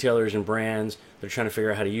actual retailers and brands that are trying to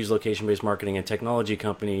figure out how to use location-based marketing and technology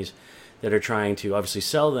companies that are trying to obviously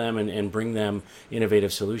sell them and bring them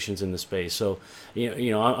innovative solutions in the space. So,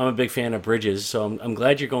 I'm a big fan of bridges. So I'm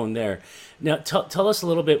glad you're going there. Now, tell us a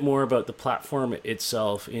little bit more about the platform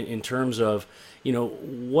itself in terms of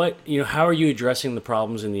how are you addressing the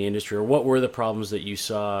problems in the industry, or what were the problems that you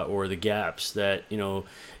saw, or the gaps that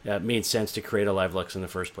made sense to create a LiveLux in the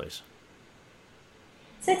first place?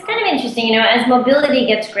 So it's kind of interesting, as mobility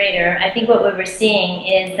gets greater, I think what we were seeing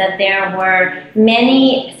is that there were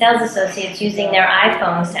many sales associates using their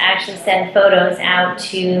iPhones to actually send photos out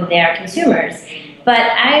to their consumers. But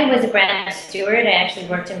I was a brand steward. I actually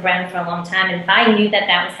worked in brand for a long time. And if I knew that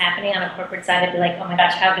that was happening on a corporate side, I'd be like, oh my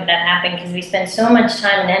gosh, how could that happen? Because we spend so much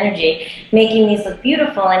time and energy making these look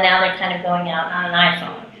beautiful, and now they're kind of going out on an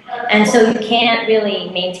iPhone. And so you can't really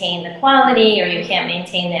maintain the quality, or you can't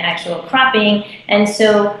maintain the actual cropping. And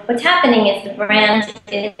so what's happening is the brand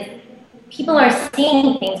is, people are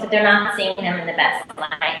seeing things, but they're not seeing them in the best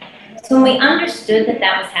light. So when we understood that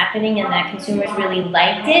that was happening and that consumers really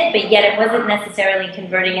liked it, but yet it wasn't necessarily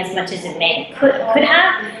converting as much as it could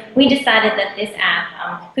have, we decided that this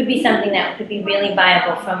app could be something that could be really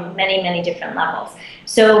viable from many, many different levels.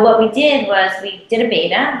 So what we did was we did a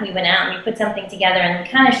beta. We went out and we put something together and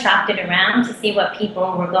we kind of shopped it around to see what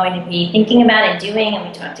people were going to be thinking about and doing. And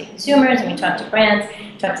we talked to consumers and we talked to brands,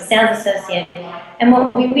 talked to sales associates. And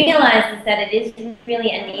what we realized is that it is really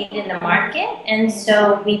a need in the market. And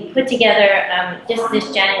so we put together, just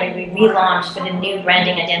this January, we relaunched with a new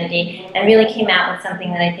branding identity and really came out with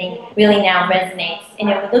something that I think really now resonates. And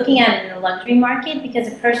we're looking at it in the luxury market because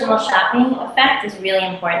a personal shopping effect is really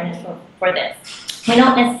important for this. We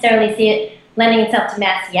don't necessarily see it lending itself to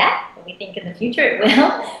mass yet, but we think in the future it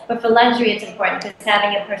will. But for luxury, it's important because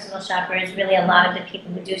having a personal shopper is really, a lot of the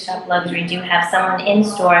people who do shop luxury do have someone in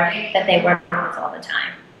store that they work with all the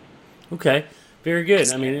time. Okay. Very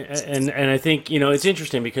good. I mean, and I think, it's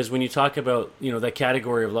interesting because when you talk about, that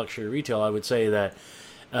category of luxury retail, I would say that,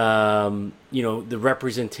 the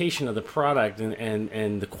representation of the product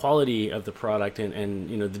and the quality of the product and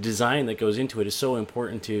the design that goes into it is so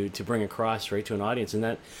important to bring across, right, to an audience. And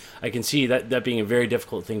that I can see that being a very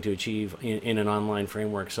difficult thing to achieve in an online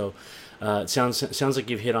framework. So it sounds like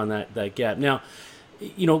you've hit on that gap. Now,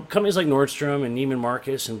 companies like Nordstrom and Neiman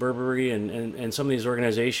Marcus and Burberry and some of these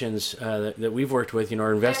organizations that we've worked with,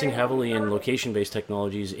 are investing heavily in location-based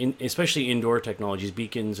technologies, especially indoor technologies,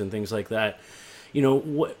 beacons and things like that.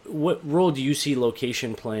 What role do you see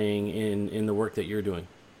location playing in the work that you're doing?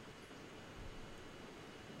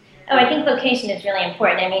 Oh, I think location is really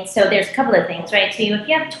important. I mean, so there's a couple of things, right? So if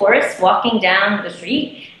you have tourists walking down the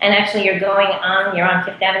street and actually you're on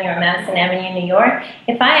Fifth Avenue or Madison Avenue in New York,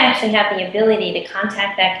 if I actually have the ability to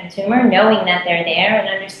contact that consumer, knowing that they're there and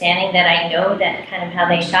understanding that I know that kind of how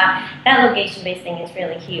they shop, that location-based thing is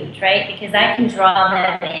really huge, right? Because I can draw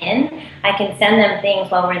them in, I can send them things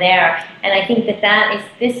while we're there, and I think that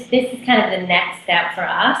is this is kind of the next step for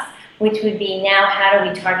us, which would be now how do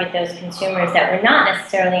we target those consumers that we're not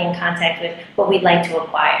necessarily in contact with, but we'd like to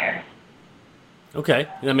acquire. Okay,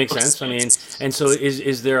 that makes sense. I mean, and so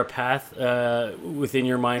is there a path within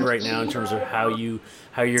your mind right now in terms of how you're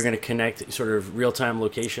going to connect sort of real-time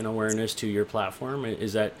location awareness to your platform?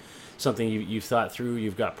 Is that something you've thought through,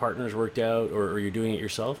 you've got partners worked out, or you're doing it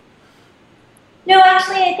yourself? No,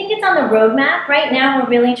 actually, I think it's on the roadmap. Right now, we're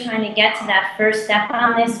really trying to get to that first step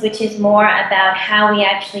on this, which is more about how we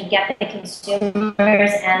actually get the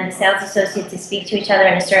consumers and the sales associates to speak to each other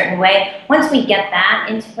in a certain way. Once we get that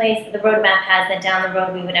into place, the roadmap has that down the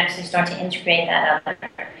road, we would actually start to integrate that other.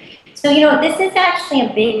 So, this is actually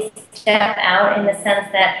a big step out in the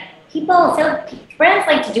sense that brands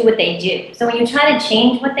like to do what they do. So when you try to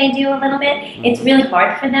change what they do a little bit, it's really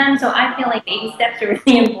hard for them. So I feel like baby steps are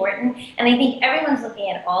really important. And I think everyone's looking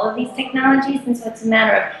at all of these technologies. And so it's a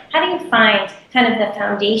matter of how do you find kind of the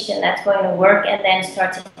foundation that's going to work and then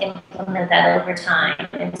start to implement that over time.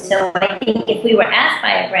 And so I think if we were asked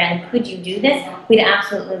by a brand, could you do this? We'd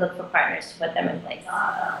absolutely look for partners to put them in place.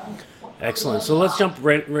 Excellent. So let's jump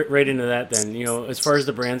right into that then. As far as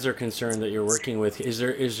the brands are concerned that you're working with, is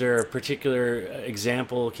there a particular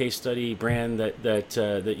example, case study brand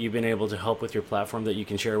that you've been able to help with your platform that you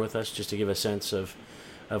can share with us, just to give a sense of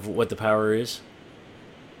what the power is?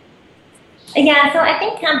 Yeah, so I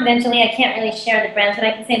think confidentially I can't really share the brands, but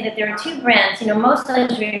I can say that there are two brands. Most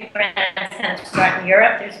luxury brands kind of start in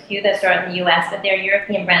Europe. There's a few that start in the US, but they're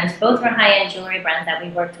European brands. Both were high-end jewelry brands that we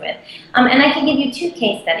worked with. And I can give you two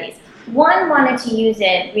case studies. One wanted to use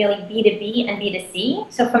it really B2B and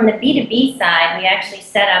B2C. So from the B2B side, we actually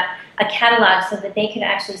set up a catalog so that they could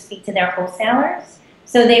actually speak to their wholesalers.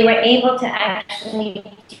 So they were able to actually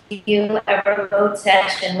do a remote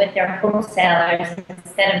session with their wholesalers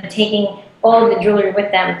instead of taking all of the jewelry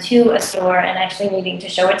with them to a store and actually needing to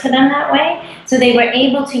show it to them that way. So they were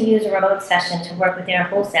able to use a remote session to work with their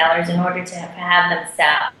wholesalers in order to have them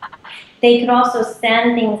sell. They could also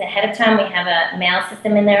send things ahead of time. We have a mail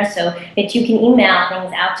system in there so that you can email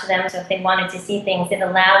things out to them. So if they wanted to see things, it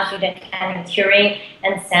allows you to kind of curate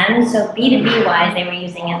and send. So B2B-wise, they were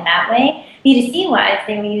using it that way. B2C-wise,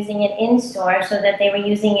 they were using it in-store so that they were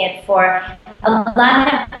using it for a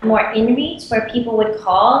lot more in-reach where people would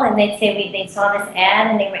call and they'd say they saw this ad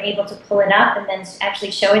and they were able to pull it up and then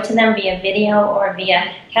actually show it to them via video or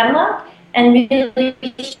via catalog and really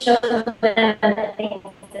show them the things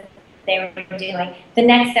that they were doing. The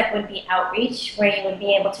next step would be outreach, where you would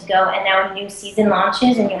be able to go and now new season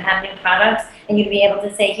launches and you have new products and you'd be able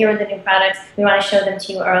to say, here are the new products, we want to show them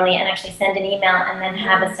to you early and actually send an email and then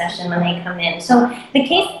have a session when they come in. So the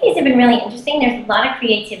case studies have been really interesting. There's a lot of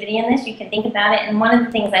creativity in this. You can think about it, and one of the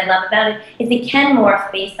things I love about it is it can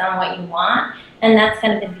morph based on what you want. And that's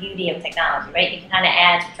kind of the beauty of technology, right? You can kind of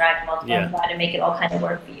add, subtract, multiply, divide, and make it all kind of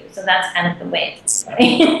work for you. So that's kind of the way it's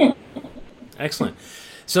right? Excellent.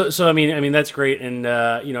 So I mean that's great, and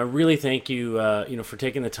I really thank you for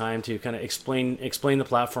taking the time to kind of explain the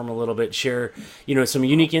platform a little bit, share some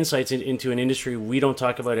unique insights into an industry we don't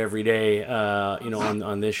talk about every day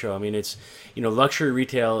on this show. I mean, it's luxury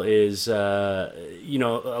retail is a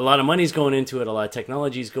lot of money's going into it, a lot of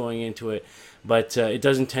technology is going into it, but it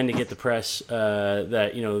doesn't tend to get the press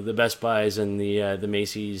that the Best Buys and the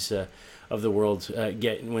Macy's of the world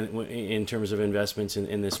get in terms of investments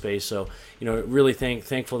in this space. So, really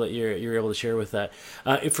thankful that you're able to share with that.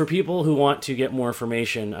 For people who want to get more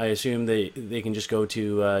information, I assume they can just go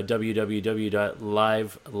to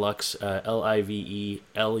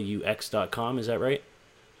www.livelux.com. Is that right?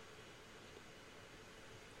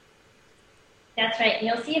 That's right. And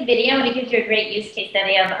you'll see a video, and it gives you a great use case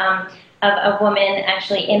study of a woman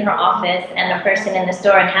actually in her office and a person in the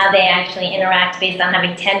store and how they actually interact based on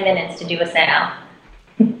having 10 minutes to do a sale.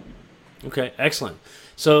 Okay, excellent.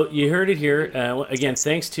 So you heard it here. Again,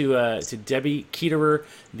 thanks to Debbie Keterer,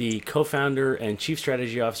 the co-founder and chief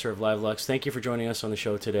strategy officer of LiveLux. Thank you for joining us on the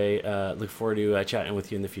show today. Look forward to chatting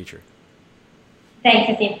with you in the future.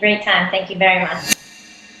 Thanks, it's a great time. Thank you very much.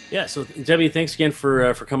 Yeah, so Debbie, thanks again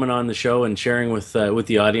for coming on the show and sharing with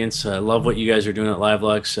the audience. Love what you guys are doing at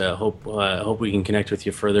LiveLux. Hope we can connect with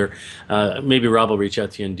you further. Maybe Rob will reach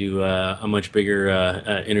out to you and do a much bigger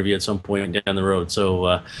interview at some point down the road.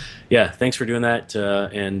 So yeah, thanks for doing that,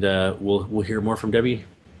 and we'll hear more from Debbie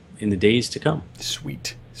in the days to come.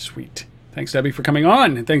 Sweet. Thanks, Debbie, for coming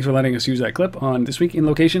on, and thanks for letting us use that clip on This Week in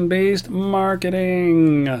Location-Based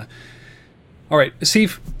Marketing. All right,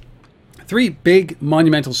 Steve. 3 big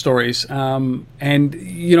monumental stories, and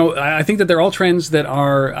I think that they're all trends that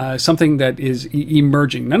are something that is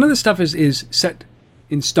emerging. None of this stuff is set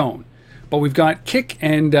in stone, but we've got Kik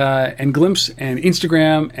and Glimpse and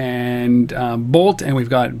Instagram and Bolt, and we've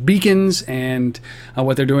got Beacons and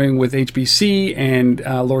what they're doing with HBC and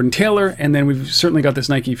Lord & Taylor, and then we've certainly got this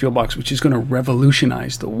Nike Fuel Box, which is going to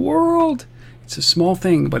revolutionize the world. It's a small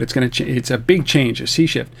thing, but it's a big change, a sea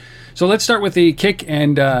shift. So let's start with the Kik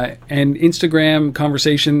and Instagram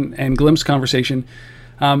conversation and Glimpse conversation.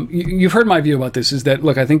 You've heard my view about this. Is that,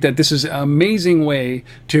 look, I think that this is an amazing way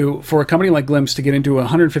for a company like Glimpse to get into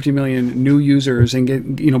 150 million new users and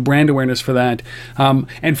get brand awareness for that.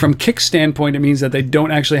 And from Kik's standpoint, it means that they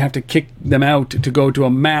don't actually have to kick them out to go to a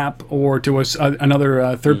map or to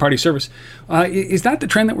another third-party service. Is that the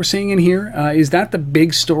trend that we're seeing in here? Is that the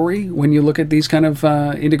big story when you look at these kind of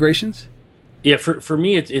integrations? Yeah, for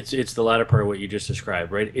me, it's the latter part of what you just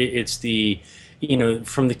described, right? It's the,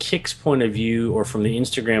 from the Kik's point of view or from the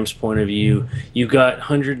Instagram's point of view, you've got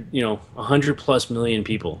 100 plus million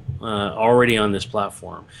people already on this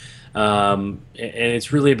platform. And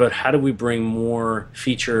it's really about how do we bring more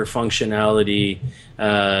feature functionality,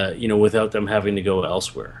 without them having to go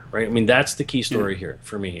elsewhere, right? I mean, that's the key story here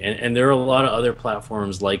for me. And there are a lot of other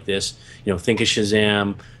platforms like this. Think of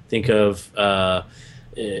Shazam, think of...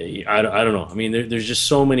 I don't know. I mean, there's just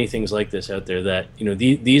so many things like this out there that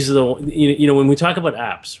these are the when we talk about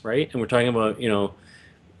apps, right? And we're talking about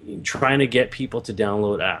trying to get people to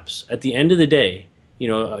download apps. At the end of the day,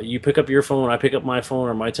 you pick up your phone, I pick up my phone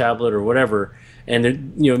or my tablet or whatever, and there,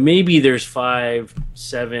 maybe there's 5,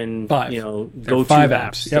 7, go-to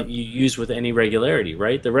apps Yep. that you use with any regularity,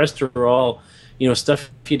 right? The rest are all stuff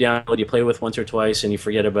you download, you play with once or twice, and you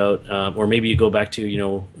forget about, or maybe you go back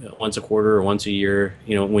to, once a quarter or once a year,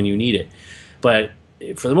 when you need it. But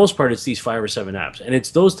for the most part, it's these 5 or 7 apps, and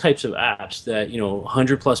it's those types of apps that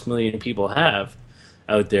 100+ million people have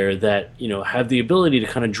out there that have the ability to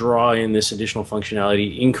kind of draw in this additional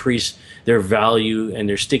functionality, increase their value and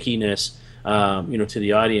their stickiness, to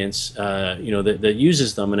the audience, that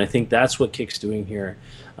uses them. And I think that's what Kick's doing here.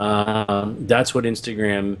 That's what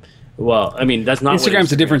Instagram. Well, I mean, that's not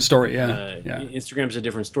Instagram's a different story. Instagram's a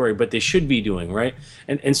different story, but they should be doing, right.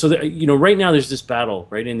 And so right now there's this battle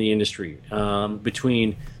right in the industry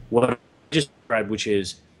between what I just described, which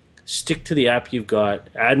is stick to the app you've got,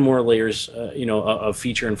 add more layers, of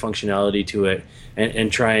feature and functionality to it,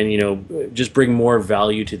 and try and just bring more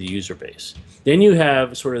value to the user base. Then you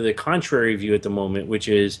have sort of the contrary view at the moment, which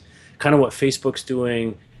is kind of what Facebook's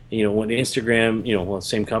doing. What Instagram,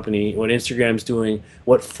 same company, what Instagram's doing,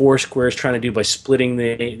 what Foursquare is trying to do by splitting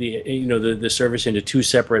the service into 2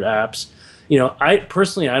 separate apps. I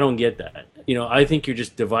personally don't get that. I think you're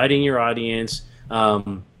just dividing your audience.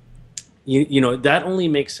 That only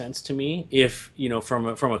makes sense to me if, from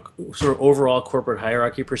a sort of overall corporate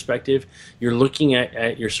hierarchy perspective, you're looking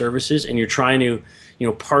at your services and you're trying to,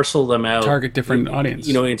 parcel them out, target different audience,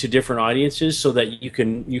 into different audiences, so that you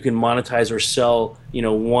can monetize or sell,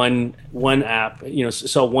 one app,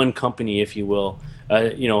 sell one company, if you will,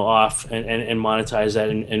 off and monetize that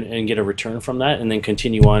and get a return from that, and then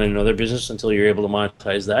continue on in another business until you're able to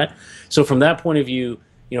monetize that. So from that point of view,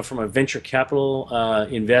 from a venture capital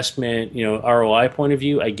investment, ROI point of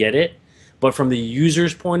view, I get it. But from the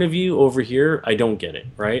user's point of view over here, I don't get it,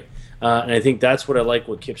 right? And I think that's what I like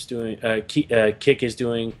what Kick is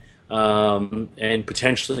doing, and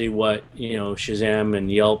potentially what Shazam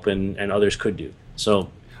and Yelp and others could do. So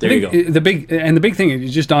there you go. The big thing, it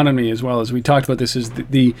just dawned on me as well as we talked about this, is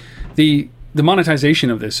the monetization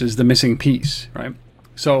of this is the missing piece, right?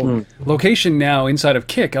 So location now inside of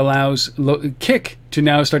Kick allows Kick to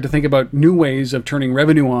now start to think about new ways of turning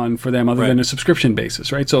revenue on for them other than a subscription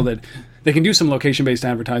basis, right? So that they can do some location-based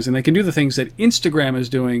advertising. They can do the things that Instagram is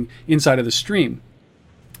doing inside of the stream.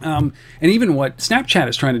 And even what Snapchat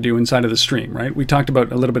is trying to do inside of the stream, right? We talked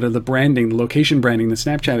about a little bit of the branding, the location branding that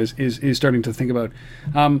Snapchat is starting to think about.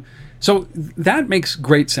 So that makes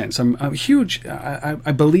great sense. I'm huge.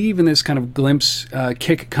 I believe in this kind of glimpse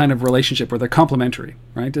Kick kind of relationship where they're complementary,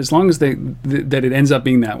 right? As long as that it ends up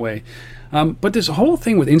being that way. But this whole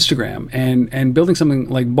thing with Instagram and building something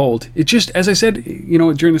like Bolt, it just, as I said,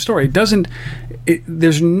 during the story,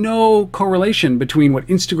 there's no correlation between what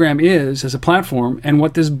Instagram is as a platform and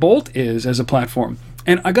what this Bolt is as a platform.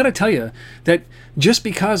 And I got to tell you that just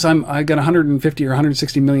because I got 150 or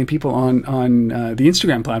 160 million people on the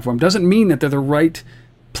Instagram platform doesn't mean that they're the right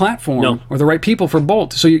platform or the right people for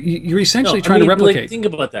Bolt. So you're essentially trying to replicate. Think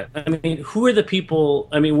about that. I mean, who are the people?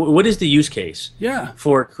 I mean, what is the use case?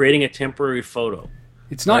 For creating a temporary photo?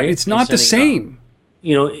 It's not. Right? It's not the same.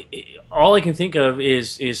 All I can think of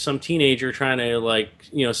is some teenager trying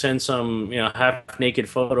to send some half naked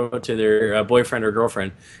photo to their boyfriend or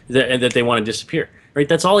girlfriend that they want to disappear. Right,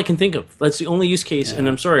 that's all I can think of. That's the only use case, and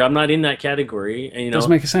I'm sorry, I'm not in that category. And, doesn't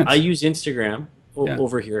make sense. I use Instagram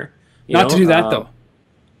over here. Not to do that though.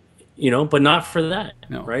 But not for that.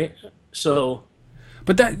 No. Right. So.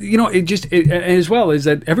 But that it as well is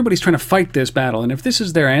that everybody's trying to fight this battle, and if this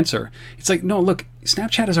is their answer, it's like, no, look,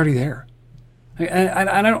 Snapchat is already there.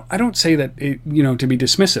 I don't say that to be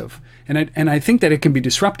dismissive, and I think that it can be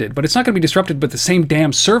disrupted, but it's not going to be disrupted with the same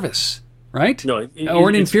damn service. Right? No, or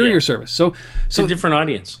an inferior service. So it's a different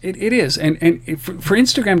audience. It is, and for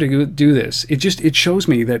Instagram to do this, it shows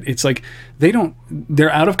me that it's like they're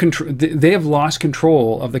out of control. They have lost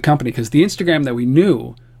control of the company, because the Instagram that we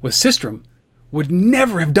knew with Systrom would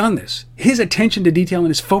never have done this. His attention to detail and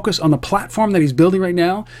his focus on the platform that he's building right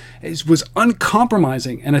now was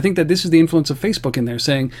uncompromising. And I think that this is the influence of Facebook in there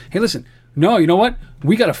saying, hey, listen, no, you know what?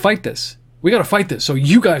 We got to fight this. We got to fight this. So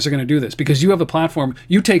you guys are going to do this because you have a platform.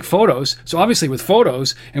 You take photos. So obviously with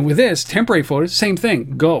photos and with this, temporary photos, same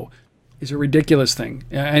thing. Go. It's a ridiculous thing.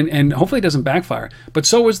 And hopefully it doesn't backfire. But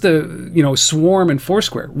so was the, Swarm and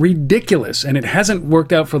Foursquare. Ridiculous. And it hasn't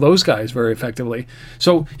worked out for those guys very effectively.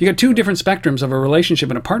 So you got two different spectrums of a relationship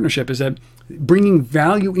and a partnership, is that bringing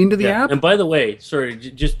value into the app. And by the way, sorry,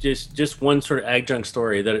 just one sort of adjunct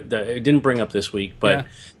story that I didn't bring up this week, but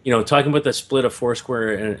talking about the split of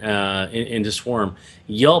Foursquare into Swarm,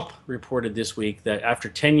 Yelp reported this week that after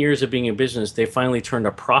 10 years of being in business, they finally turned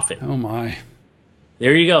a profit. Oh my.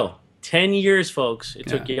 There you go. 10 years, folks. It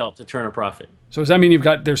took Yelp to turn a profit. So does that mean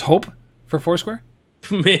there's hope for Foursquare?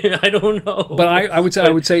 I don't know. But I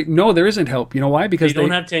would say no, there isn't help. You know why? Because they don't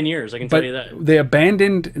have 10 years. I can tell you that. They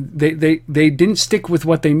abandoned. They didn't stick with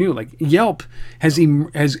what they knew. Like Yelp has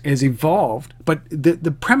evolved, but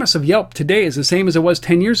the premise of Yelp today is the same as it was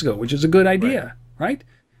 10 years ago, which is a good idea, right?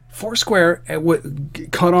 Foursquare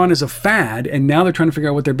caught on as a fad, and now they're trying to figure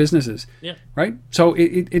out what their business is. Yeah. Right. So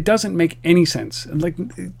it doesn't make any sense. Like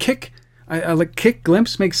Kick, I like Kick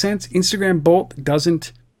Glimpse makes sense. Instagram Bolt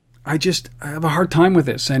doesn't. I have a hard time with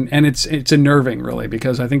this, and it's unnerving, really,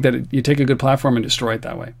 because I think that you take a good platform and destroy it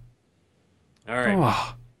that way. All right.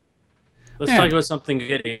 Oh, Let's talk about something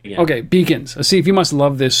good again. okay, beacons. Asif, you must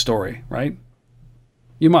love this story, right?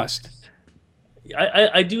 You must.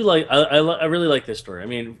 I do like. I really like this story. I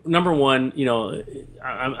mean, number one, you know,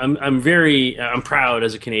 I'm proud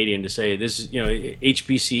as a Canadian to say this is, you know,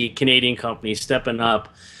 HBC, Canadian company, stepping up.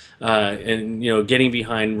 And, you know, getting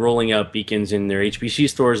behind rolling out beacons in their HBC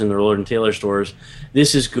stores and their Lord & Taylor stores.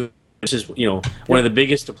 This is good. This is, you know, one of the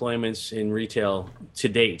biggest deployments in retail to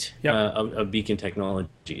date of beacon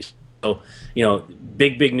technologies. So, you know,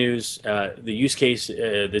 big news. The use case,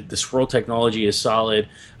 the Swirl technology is solid.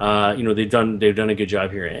 You know, they've done a good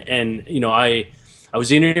job here. And, you know, I was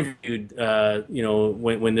interviewed, you know,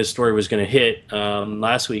 when this story was going to hit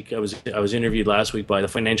last week. I was interviewed last week by the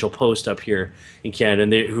Financial Post up here in Canada,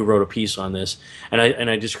 and who wrote a piece on this. And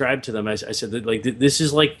I described to them. I said that, like, this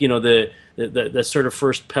is like, you know, the sort of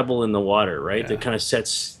first pebble in the water, right? That kind of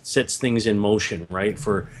sets things in motion, right,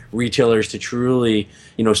 for retailers to truly,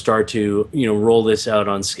 you know, start to, you know, roll this out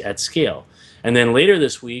at scale. And then later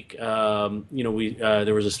this week, you know,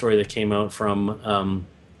 there was a story that came out from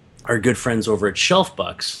our good friends over at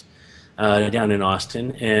Shelfbucks down in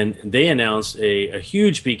Austin, and they announced a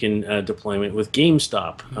huge beacon deployment with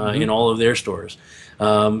GameStop in all of their stores.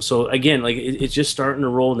 So again, like it's just starting to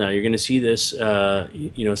roll now. You're going to see this,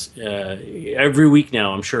 you know, every week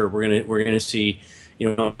now. I'm sure we're gonna see,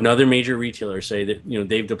 you know, another major retailer say that, you know,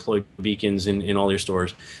 they've deployed beacons in all their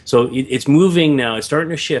stores. So it's moving now. It's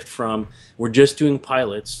starting to shift from we're just doing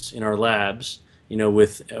pilots in our labs, you know,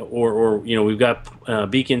 with or you know, we've got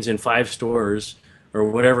beacons in 5 stores or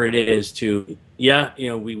whatever it is, to you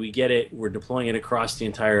know, we get it, we're deploying it across the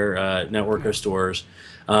entire network of stores.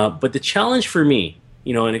 But the challenge for me,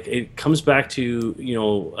 you know, and it comes back to, you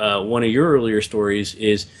know, one of your earlier stories,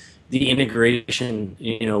 is the integration,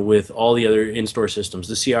 you know, with all the other in-store systems,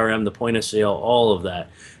 the CRM, the point of sale, all of that,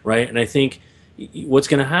 right? And I think what's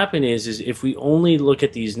going to happen is if we only look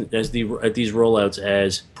at these these rollouts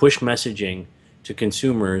as push messaging to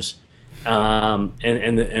consumers,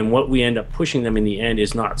 and what we end up pushing them in the end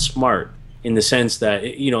is not smart, in the sense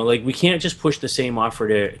that, you know, like we can't just push the same offer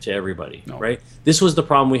to everybody, right? This was the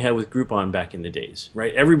problem we had with Groupon back in the days,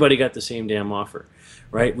 right? Everybody got the same damn offer,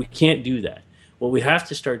 right? We can't do that. What we have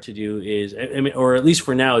to start to do is, I mean, or at least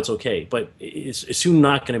for now it's okay, but it's soon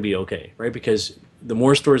not going to be okay, right? Because the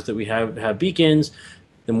more stores that we have beacons,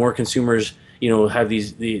 the more consumers, you know, have you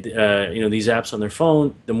know, these apps on their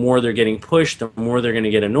phone, the more they're getting pushed, the more they're going to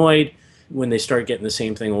get annoyed when they start getting the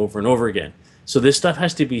same thing over and over again. So this stuff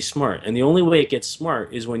has to be smart, and the only way it gets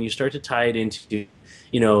smart is when you start to tie it into,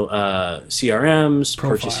 you know, CRMs,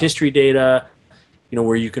 purchase history data, you know,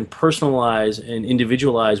 where you can personalize and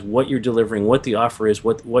individualize what you're delivering, what the offer is,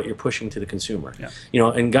 what you're pushing to the consumer. Yeah. You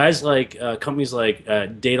know, and guys like companies like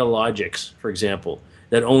Datalogix, for example,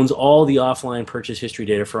 that owns all the offline purchase history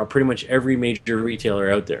data for pretty much every major retailer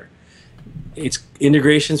out there. It's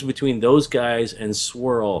integrations between those guys and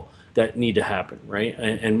Swirl that need to happen, right?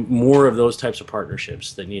 And more of those types of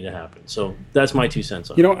partnerships that need to happen. So that's my 2 cents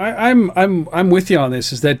on it. You know, I'm with you on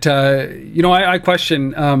this. Is that you know, I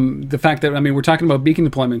question the fact that, I mean, we're talking about beacon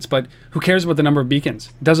deployments, but who cares about the number of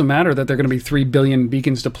beacons? It doesn't matter that they're going to be 3 billion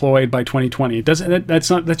beacons deployed by 2020. It doesn't. That's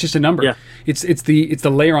just a number. Yeah. It's the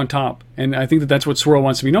layer on top, and I think that's what Swirl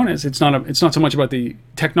wants to be known as. It's not so much about the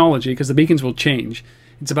technology, because the beacons will change.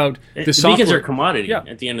 It's about the software. Beacons are a commodity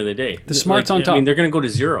at the end of the day. The smarts on top. I mean, they're going to go to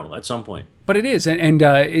zero at some point. But it is, and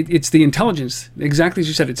it's the intelligence, exactly as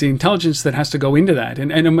you said. It's the intelligence that has to go into that.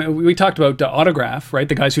 And we talked about Autograph, right?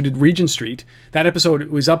 The guys who did Regent Street. That episode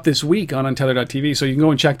was up this week on Untether.tv, so you can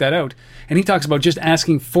go and check that out. And he talks about just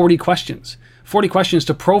asking 40 questions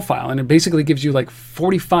to profile, and it basically gives you like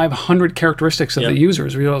 4,500 characteristics of the user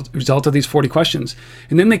as a result of these 40 questions.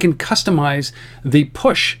 And then they can customize the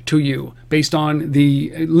push to you based on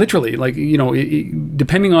literally, like, you know,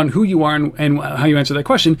 depending on who you are and how you answer that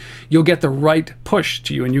question, you'll get the right push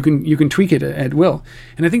to you, and you can tweak it at will.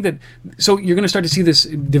 And I think that, so you're going to start to see this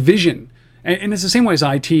division, and it's the same way as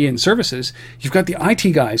IT and services. You've got the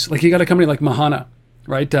IT guys, like you got a company like Mahana,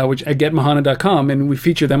 right? Which at getmahana.com, and we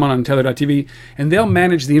feature them on Untether.tv, and they'll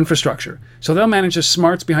manage the infrastructure. So they'll manage the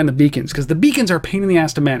smarts behind the beacons, because the beacons are a pain in the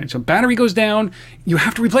ass to manage. So battery goes down, you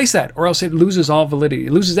have to replace that, or else it loses all validity.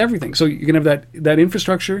 It loses everything. So you're going to have that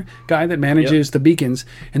infrastructure guy that manages the beacons,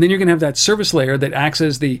 and then you're going to have that service layer that acts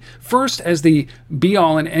as the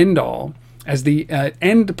be-all and end-all, as the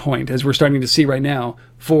end point, as we're starting to see right now,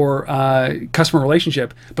 for customer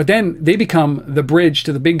relationship. But then they become the bridge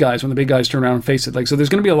to the big guys when the big guys turn around and face it. Like, so there's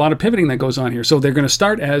going to be a lot of pivoting that goes on here. So they're going to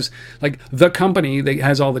start as like the company that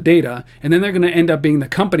has all the data, and then they're going to end up being the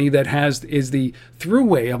company that is the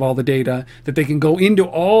throughway of all the data, that they can go into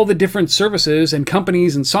all the different services and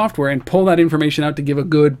companies and software and pull that information out to give a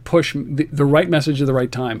good push, the right message at the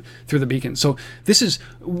right time through the beacon. So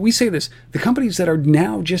we say this, the companies that are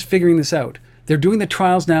now just figuring this out, they're doing the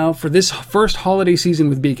trials now for this first holiday season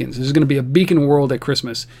with beacons. This is going to be a beacon world at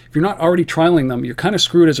Christmas. If you're not already trialing them, you're kind of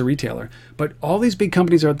screwed as a retailer. But all these big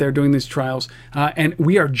companies are out there doing these trials, and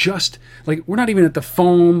we are just, like, we're not even at the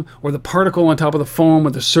foam or the particle on top of the foam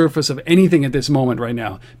or the surface of anything at this moment right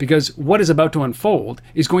now, because what is about to unfold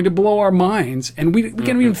is going to blow our minds, and we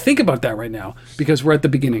can't even think about that right now because we're at the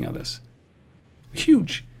beginning of this.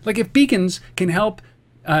 Huge. Like, if beacons can help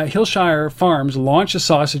Hillshire Farms launch a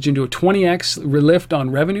sausage into a 20x lift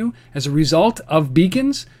on revenue as a result of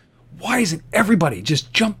beacons, why isn't everybody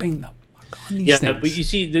just jumping the fuck on these things? But you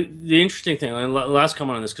see, the interesting thing, and last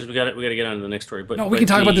comment on this, because we got to get on to the next story. But no, we can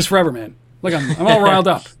talk about this forever, man. Like, I'm all riled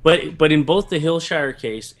up. But in both the Hillshire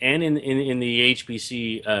case and in the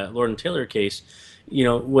HBC Lord and Taylor case, you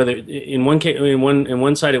know, whether in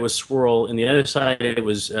one side it was Swirl, and the other side it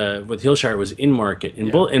was with Hillshire was in market.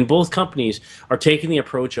 And both companies are taking the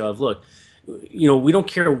approach of, look, you know, we don't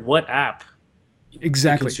care what app the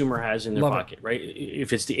consumer has in their pocket, right?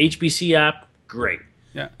 If it's the HBC app, great.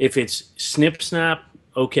 Yeah. If it's SnipSnap,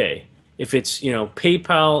 okay. If it's, you know,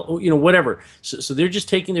 PayPal, you know, whatever. So they're just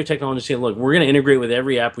taking their technology and saying, look, we're going to integrate with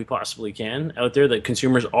every app we possibly can out there that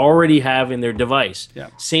consumers already have in their device. Yeah.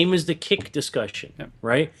 Same as the Kik discussion,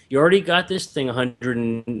 right? You already got this thing,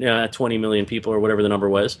 120 million people or whatever the number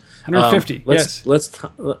was. 150, yes.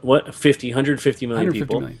 What, 50, 150 million 150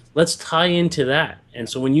 people. million. Let's tie into that. And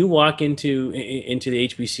so when you walk into the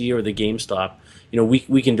HBC or the GameStop, you know,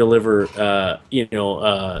 we can deliver,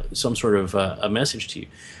 some sort of a message to you.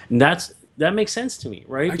 And that makes sense to me,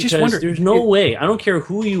 right? Just wonder, there's no way. I don't care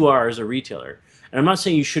who you are as a retailer, and I'm not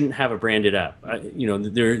saying you shouldn't have a branded app.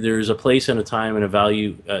 There's a place and a time and a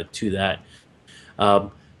value to that.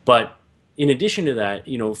 But in addition to that,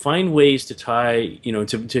 you know, find ways to tie, you know,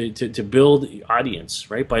 to build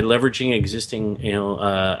audience, right? By leveraging existing,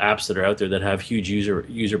 apps that are out there that have huge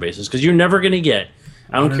user bases, because you're never going to get.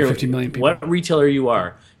 I don't care what retailer you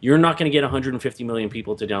are. You're not going to get 150 million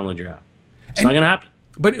people to download your app. It's not going to happen.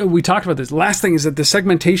 But we talked about this. Last thing is that the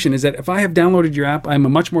segmentation is that if I have downloaded your app, I'm a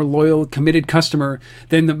much more loyal, committed customer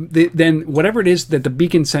than than whatever it is that the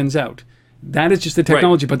beacon sends out. That is just the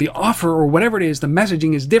technology. Right. But the offer or whatever it is, the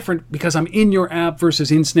messaging is different because I'm in your app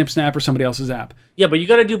versus in SnipSnap or somebody else's app. Yeah, but you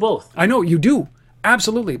got to do both. I know you do.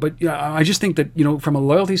 Absolutely, but I just think that, you know, from a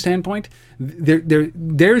loyalty standpoint,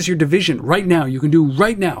 there's your division right now. You can do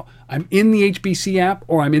right now. I'm in the HBC app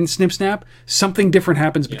or I'm in SnipSnap. Something different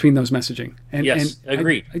happens between those messaging. And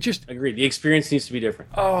agreed. I just agreed. The experience needs to be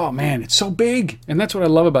different. Oh man, it's so big, and that's what I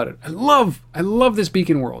love about it. I love this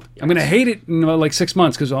beacon world. Yes. I'm gonna hate it in about like 6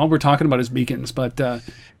 months because all we're talking about is beacons. But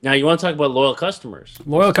now you want to talk about loyal customers?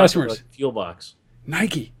 Loyal customers. Like Fuelbox.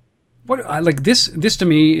 Nike. What I like this to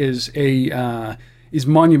me is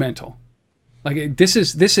monumental. Like this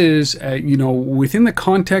is within the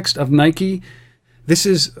context of Nike, this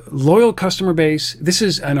is loyal customer base. This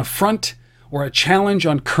is an affront or a challenge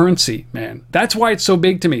on currency, man. That's why it's so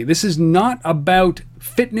big to me. This is not about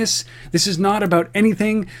fitness. This is not about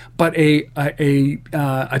anything but a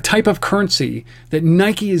type of currency that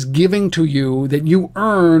Nike is giving to you that you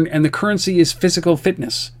earn, and the currency is physical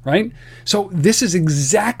fitness, right? So this is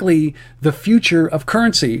exactly the future of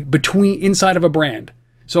currency inside of a brand.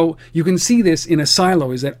 So you can see this in a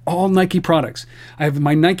silo, is that all Nike products. I have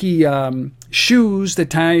my Nike shoes that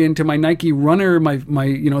tie into my Nike runner, my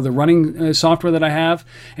the running software that I have,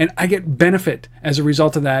 and I get benefit as a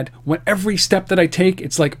result of that. When every step that I take,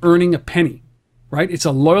 it's like earning a penny, right? It's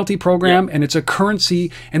a loyalty program and it's a currency,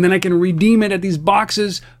 and then I can redeem it at these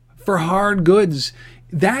boxes for hard goods.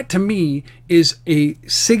 That to me is a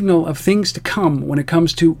signal of things to come when it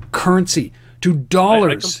comes to currency. To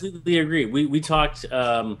dollars. I completely agree. We talked,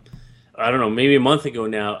 I don't know, maybe a month ago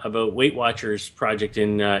now about Weight Watchers project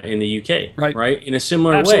in the UK, right? In a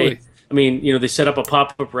similar way, I mean, they set up a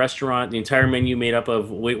pop-up restaurant, the entire menu made up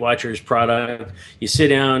of Weight Watchers product. You sit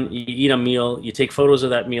down, you eat a meal, you take photos of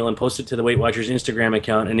that meal and post it to the Weight Watchers Instagram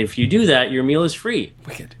account. And if you do that, your meal is free.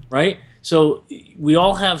 Wicked. Right? So we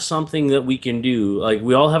all have something that we can do. Like,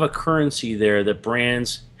 we all have a currency there that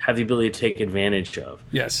brands have the ability to take advantage of.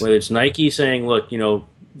 Yes. Whether it's Nike saying, look,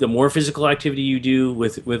 the more physical activity you do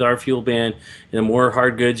with our Fuel Band, the more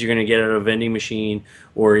hard goods you're going to get out of a vending machine,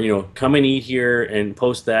 or come and eat here and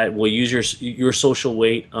post that. We'll use your social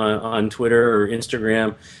weight on Twitter or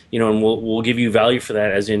Instagram, and we'll give you value for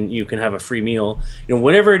that, as in you can have a free meal.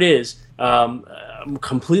 Whatever it is. I'm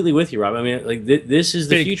completely with you, Rob. I mean, like this is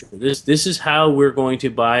the future. This is how we're going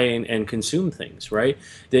to buy and consume things, right?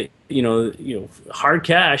 That hard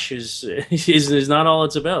cash is not all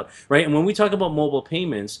it's about, right? And when we talk about mobile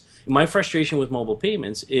payments, my frustration with mobile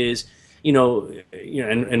payments is,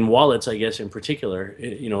 and wallets, I guess in particular,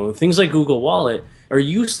 things like Google Wallet are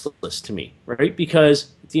useless to me, right?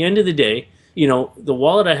 Because at the end of the day, the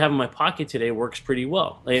wallet I have in my pocket today works pretty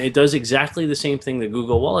well. It does exactly the same thing that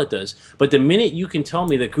Google Wallet does. But the minute you can tell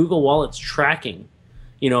me that Google Wallet's tracking,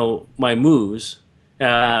 my moves,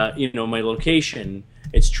 my location,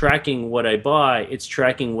 it's tracking what I buy, it's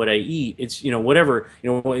tracking what I eat, it's, whatever.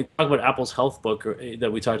 When we talk about Apple's Health Book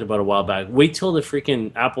that we talked about a while back, wait till the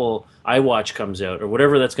freaking Apple iWatch comes out, or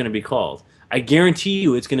whatever that's going to be called. I guarantee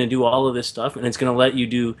you it's going to do all of this stuff, and it's going to let you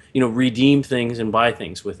do, redeem things and buy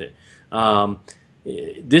things with it.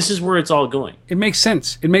 This is where it's all going. It makes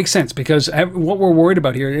sense. It makes sense because what we're worried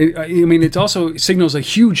about here, it also signals a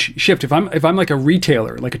huge shift. If I'm like a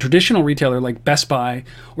retailer, like a traditional retailer, like Best Buy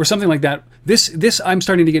or something like that, this I'm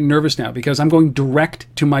starting to get nervous now because I'm going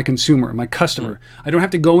direct to my consumer, my customer. I don't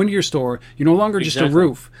have to go into your store. You're no longer just a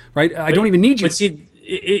roof, right? I don't even need you. But see,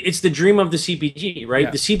 it's the dream of the CPG, right?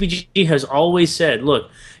 Yeah. The CPG has always said,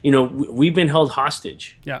 look, we've been held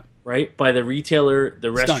hostage. Yeah. Right, by the retailer,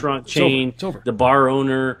 the restaurant chain, it's over. the bar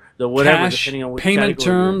owner, the whatever, Cash, depending on which payment category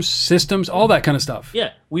terms, systems, all that kind of stuff.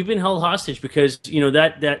 Yeah, we've been held hostage because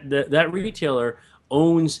that retailer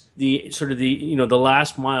owns the sort of the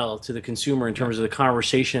last mile to the consumer in terms of the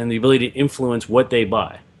conversation and the ability to influence what they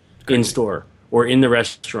buy in store or in the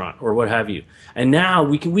restaurant or what have you. And now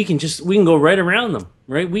we can go right around them,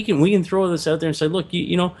 right? We can throw this out there and say, look,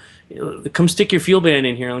 come stick your Fuel Band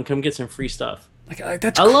in here and come get some free stuff.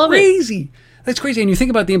 That's I love crazy. it. That's crazy. And you think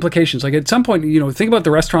about the implications. Like at some point, think about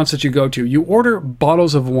the restaurants that you go to. You order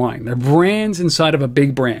bottles of wine. They're brands inside of a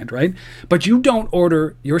big brand, right? But you don't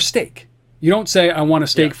order your steak. You don't say, I want a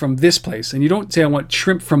steak from this place. And you don't say, I want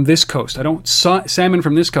shrimp from this coast. I don't salmon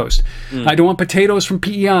from this coast. I don't want potatoes from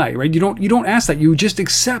PEI, right? You don't ask that. You just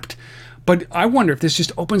accept. But I wonder if this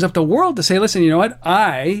just opens up the world to say, listen, you know what?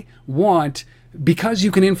 I want, because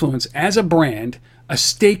you can influence as a brand, a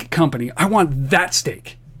steak company. I want that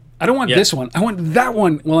steak. I don't want this one. I want that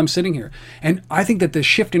one while I'm sitting here. And I think that the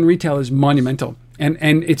shift in retail is monumental. And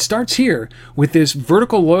it starts here with this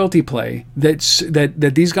vertical loyalty play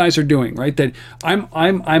that these guys are doing, right? That I'm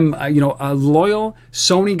a loyal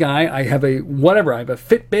Sony guy. I have a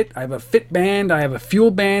Fitbit, I have a Fitband, I have a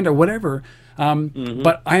Fuel Band or whatever.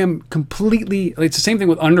 But I am completely, it's the same thing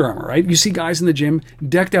with Under Armour, right? You see guys in the gym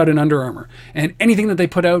decked out in Under Armour, and anything that they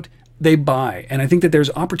put out, they buy. And I think that there's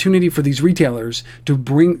opportunity for these retailers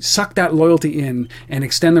to suck that loyalty in and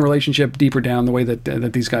extend the relationship deeper down the way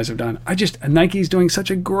that these guys have done. Nike's doing such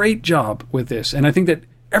a great job with this. And I think that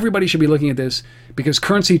everybody should be looking at this because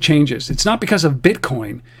currency changes. It's not because of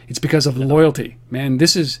Bitcoin. It's because of loyalty. Man,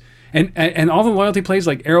 this is, and all the loyalty plays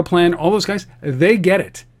like Aeroplan, all those guys, they get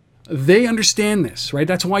it. They understand this, right?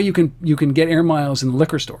 That's why you can get air miles in the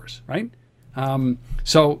liquor stores, right?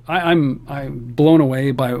 So I'm blown away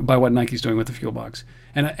by what Nike's doing with the Fuel Box,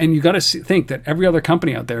 and you got to think that every other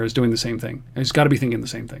company out there is doing the same thing. It's got to be thinking the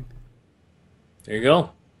same thing. There you go.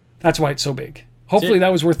 That's why it's so big. Hopefully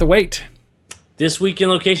that was worth the wait. This week in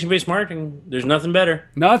location-based marketing, there's nothing better.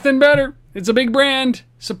 Nothing better. It's a big brand.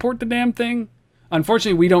 Support the damn thing.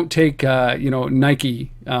 Unfortunately, we don't take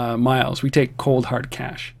Nike miles. We take cold hard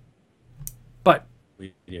cash. But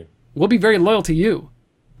we'll be very loyal to you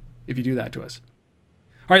if you do that to us.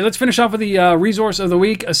 All right, let's finish off with the resource of the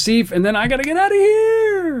week, Asif, and then I got to get out of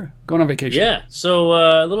here. Going on vacation. Yeah, so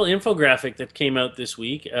a little infographic that came out this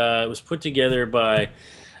week. It was put together by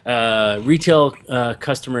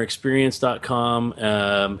retailcustomerexperience.com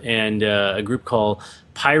and a group called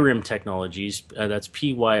Pyrim Technologies. That's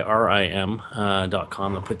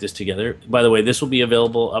PYRIM.com. I put this together. By the way, this will be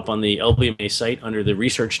available up on the LBMA site under the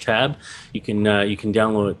research tab. You can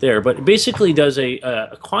download it there. But it basically does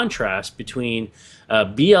a contrast between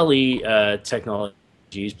BLE technology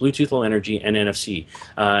Bluetooth Low Energy, and NFC.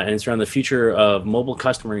 And it's around the future of mobile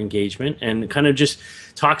customer engagement, and kind of just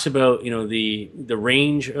talks about, the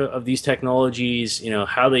range of these technologies,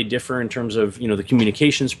 how they differ in terms of, the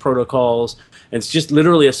communications protocols. And it's just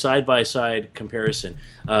literally a side-by-side comparison.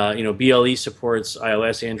 BLE supports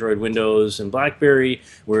iOS, Android, Windows, and BlackBerry,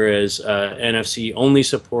 whereas NFC only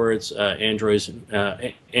supports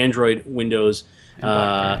Android, Windows,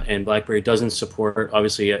 and BlackBerry doesn't support.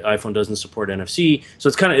 Obviously, iPhone doesn't support NFC. So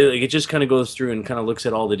it's kind of it just kind of goes through and kind of looks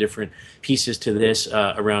at all the different pieces to this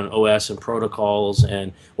around OS and protocols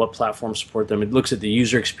and what platforms support them. It looks at the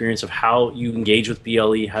user experience of how you engage with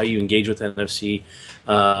BLE, how you engage with NFC,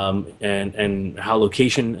 and how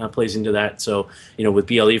location plays into that. So with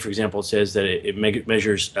BLE, for example, it says that it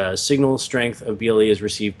measures signal strength of BLE as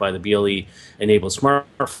received by the BLE enabled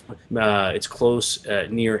smartphone. It's close,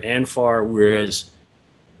 near, and far, whereas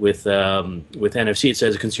with NFC, it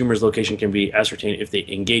says a consumer's location can be ascertained if they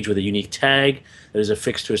engage with a unique tag that is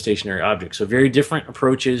affixed to a stationary object. So very different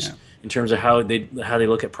approaches in terms of how they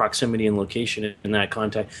look at proximity and location in that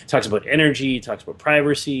context. It talks about energy, it talks about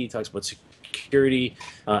privacy, it talks about security,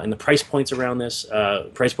 and the price points around this.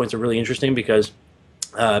 Price points are really interesting because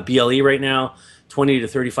BLE right now,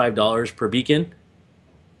 $20 to $35 per beacon.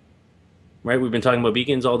 Right, we've been talking about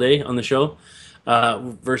beacons all day on the show.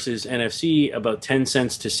 Versus NFC, about 10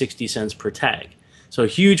 cents to 60 cents per tag. So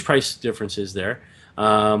huge price differences there.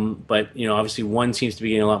 But obviously one seems to be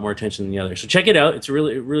getting a lot more attention than the other. So check it out. It's a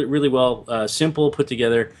really well simple, put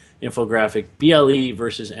together infographic. BLE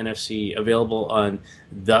versus NFC, available on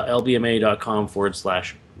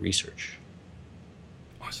thelbma.com/research.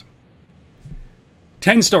 Awesome.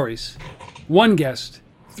 10 stories, 1 guest,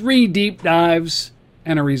 3 deep dives,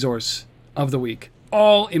 and a resource of the week.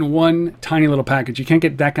 All in one tiny little package. You can't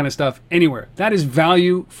get that kind of stuff anywhere. That is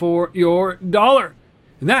value for your dollar.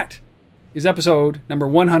 And that is episode number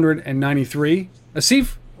 193.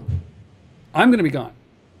 Asif, I'm going to be gone.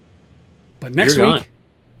 But next week,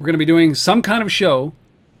 we're going to be doing some kind of show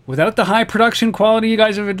without the high production quality you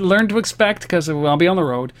guys have learned to expect, because I'll be on the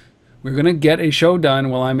road. We're going to get a show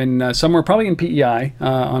done while I'm in somewhere, probably in PEI,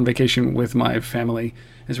 on vacation with my family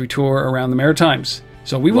as we tour around the Maritimes.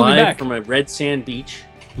 So we will be back from a red sand beach.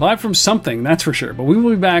 Live from something, that's for sure. But we will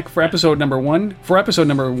be back for episode number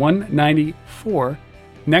 194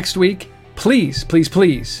 next week. Please, please,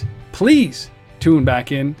 please, please tune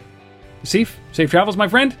back in. Asif, safe travels, my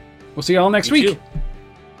friend. We'll see you all next week.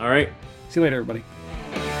 All right. See you later, everybody.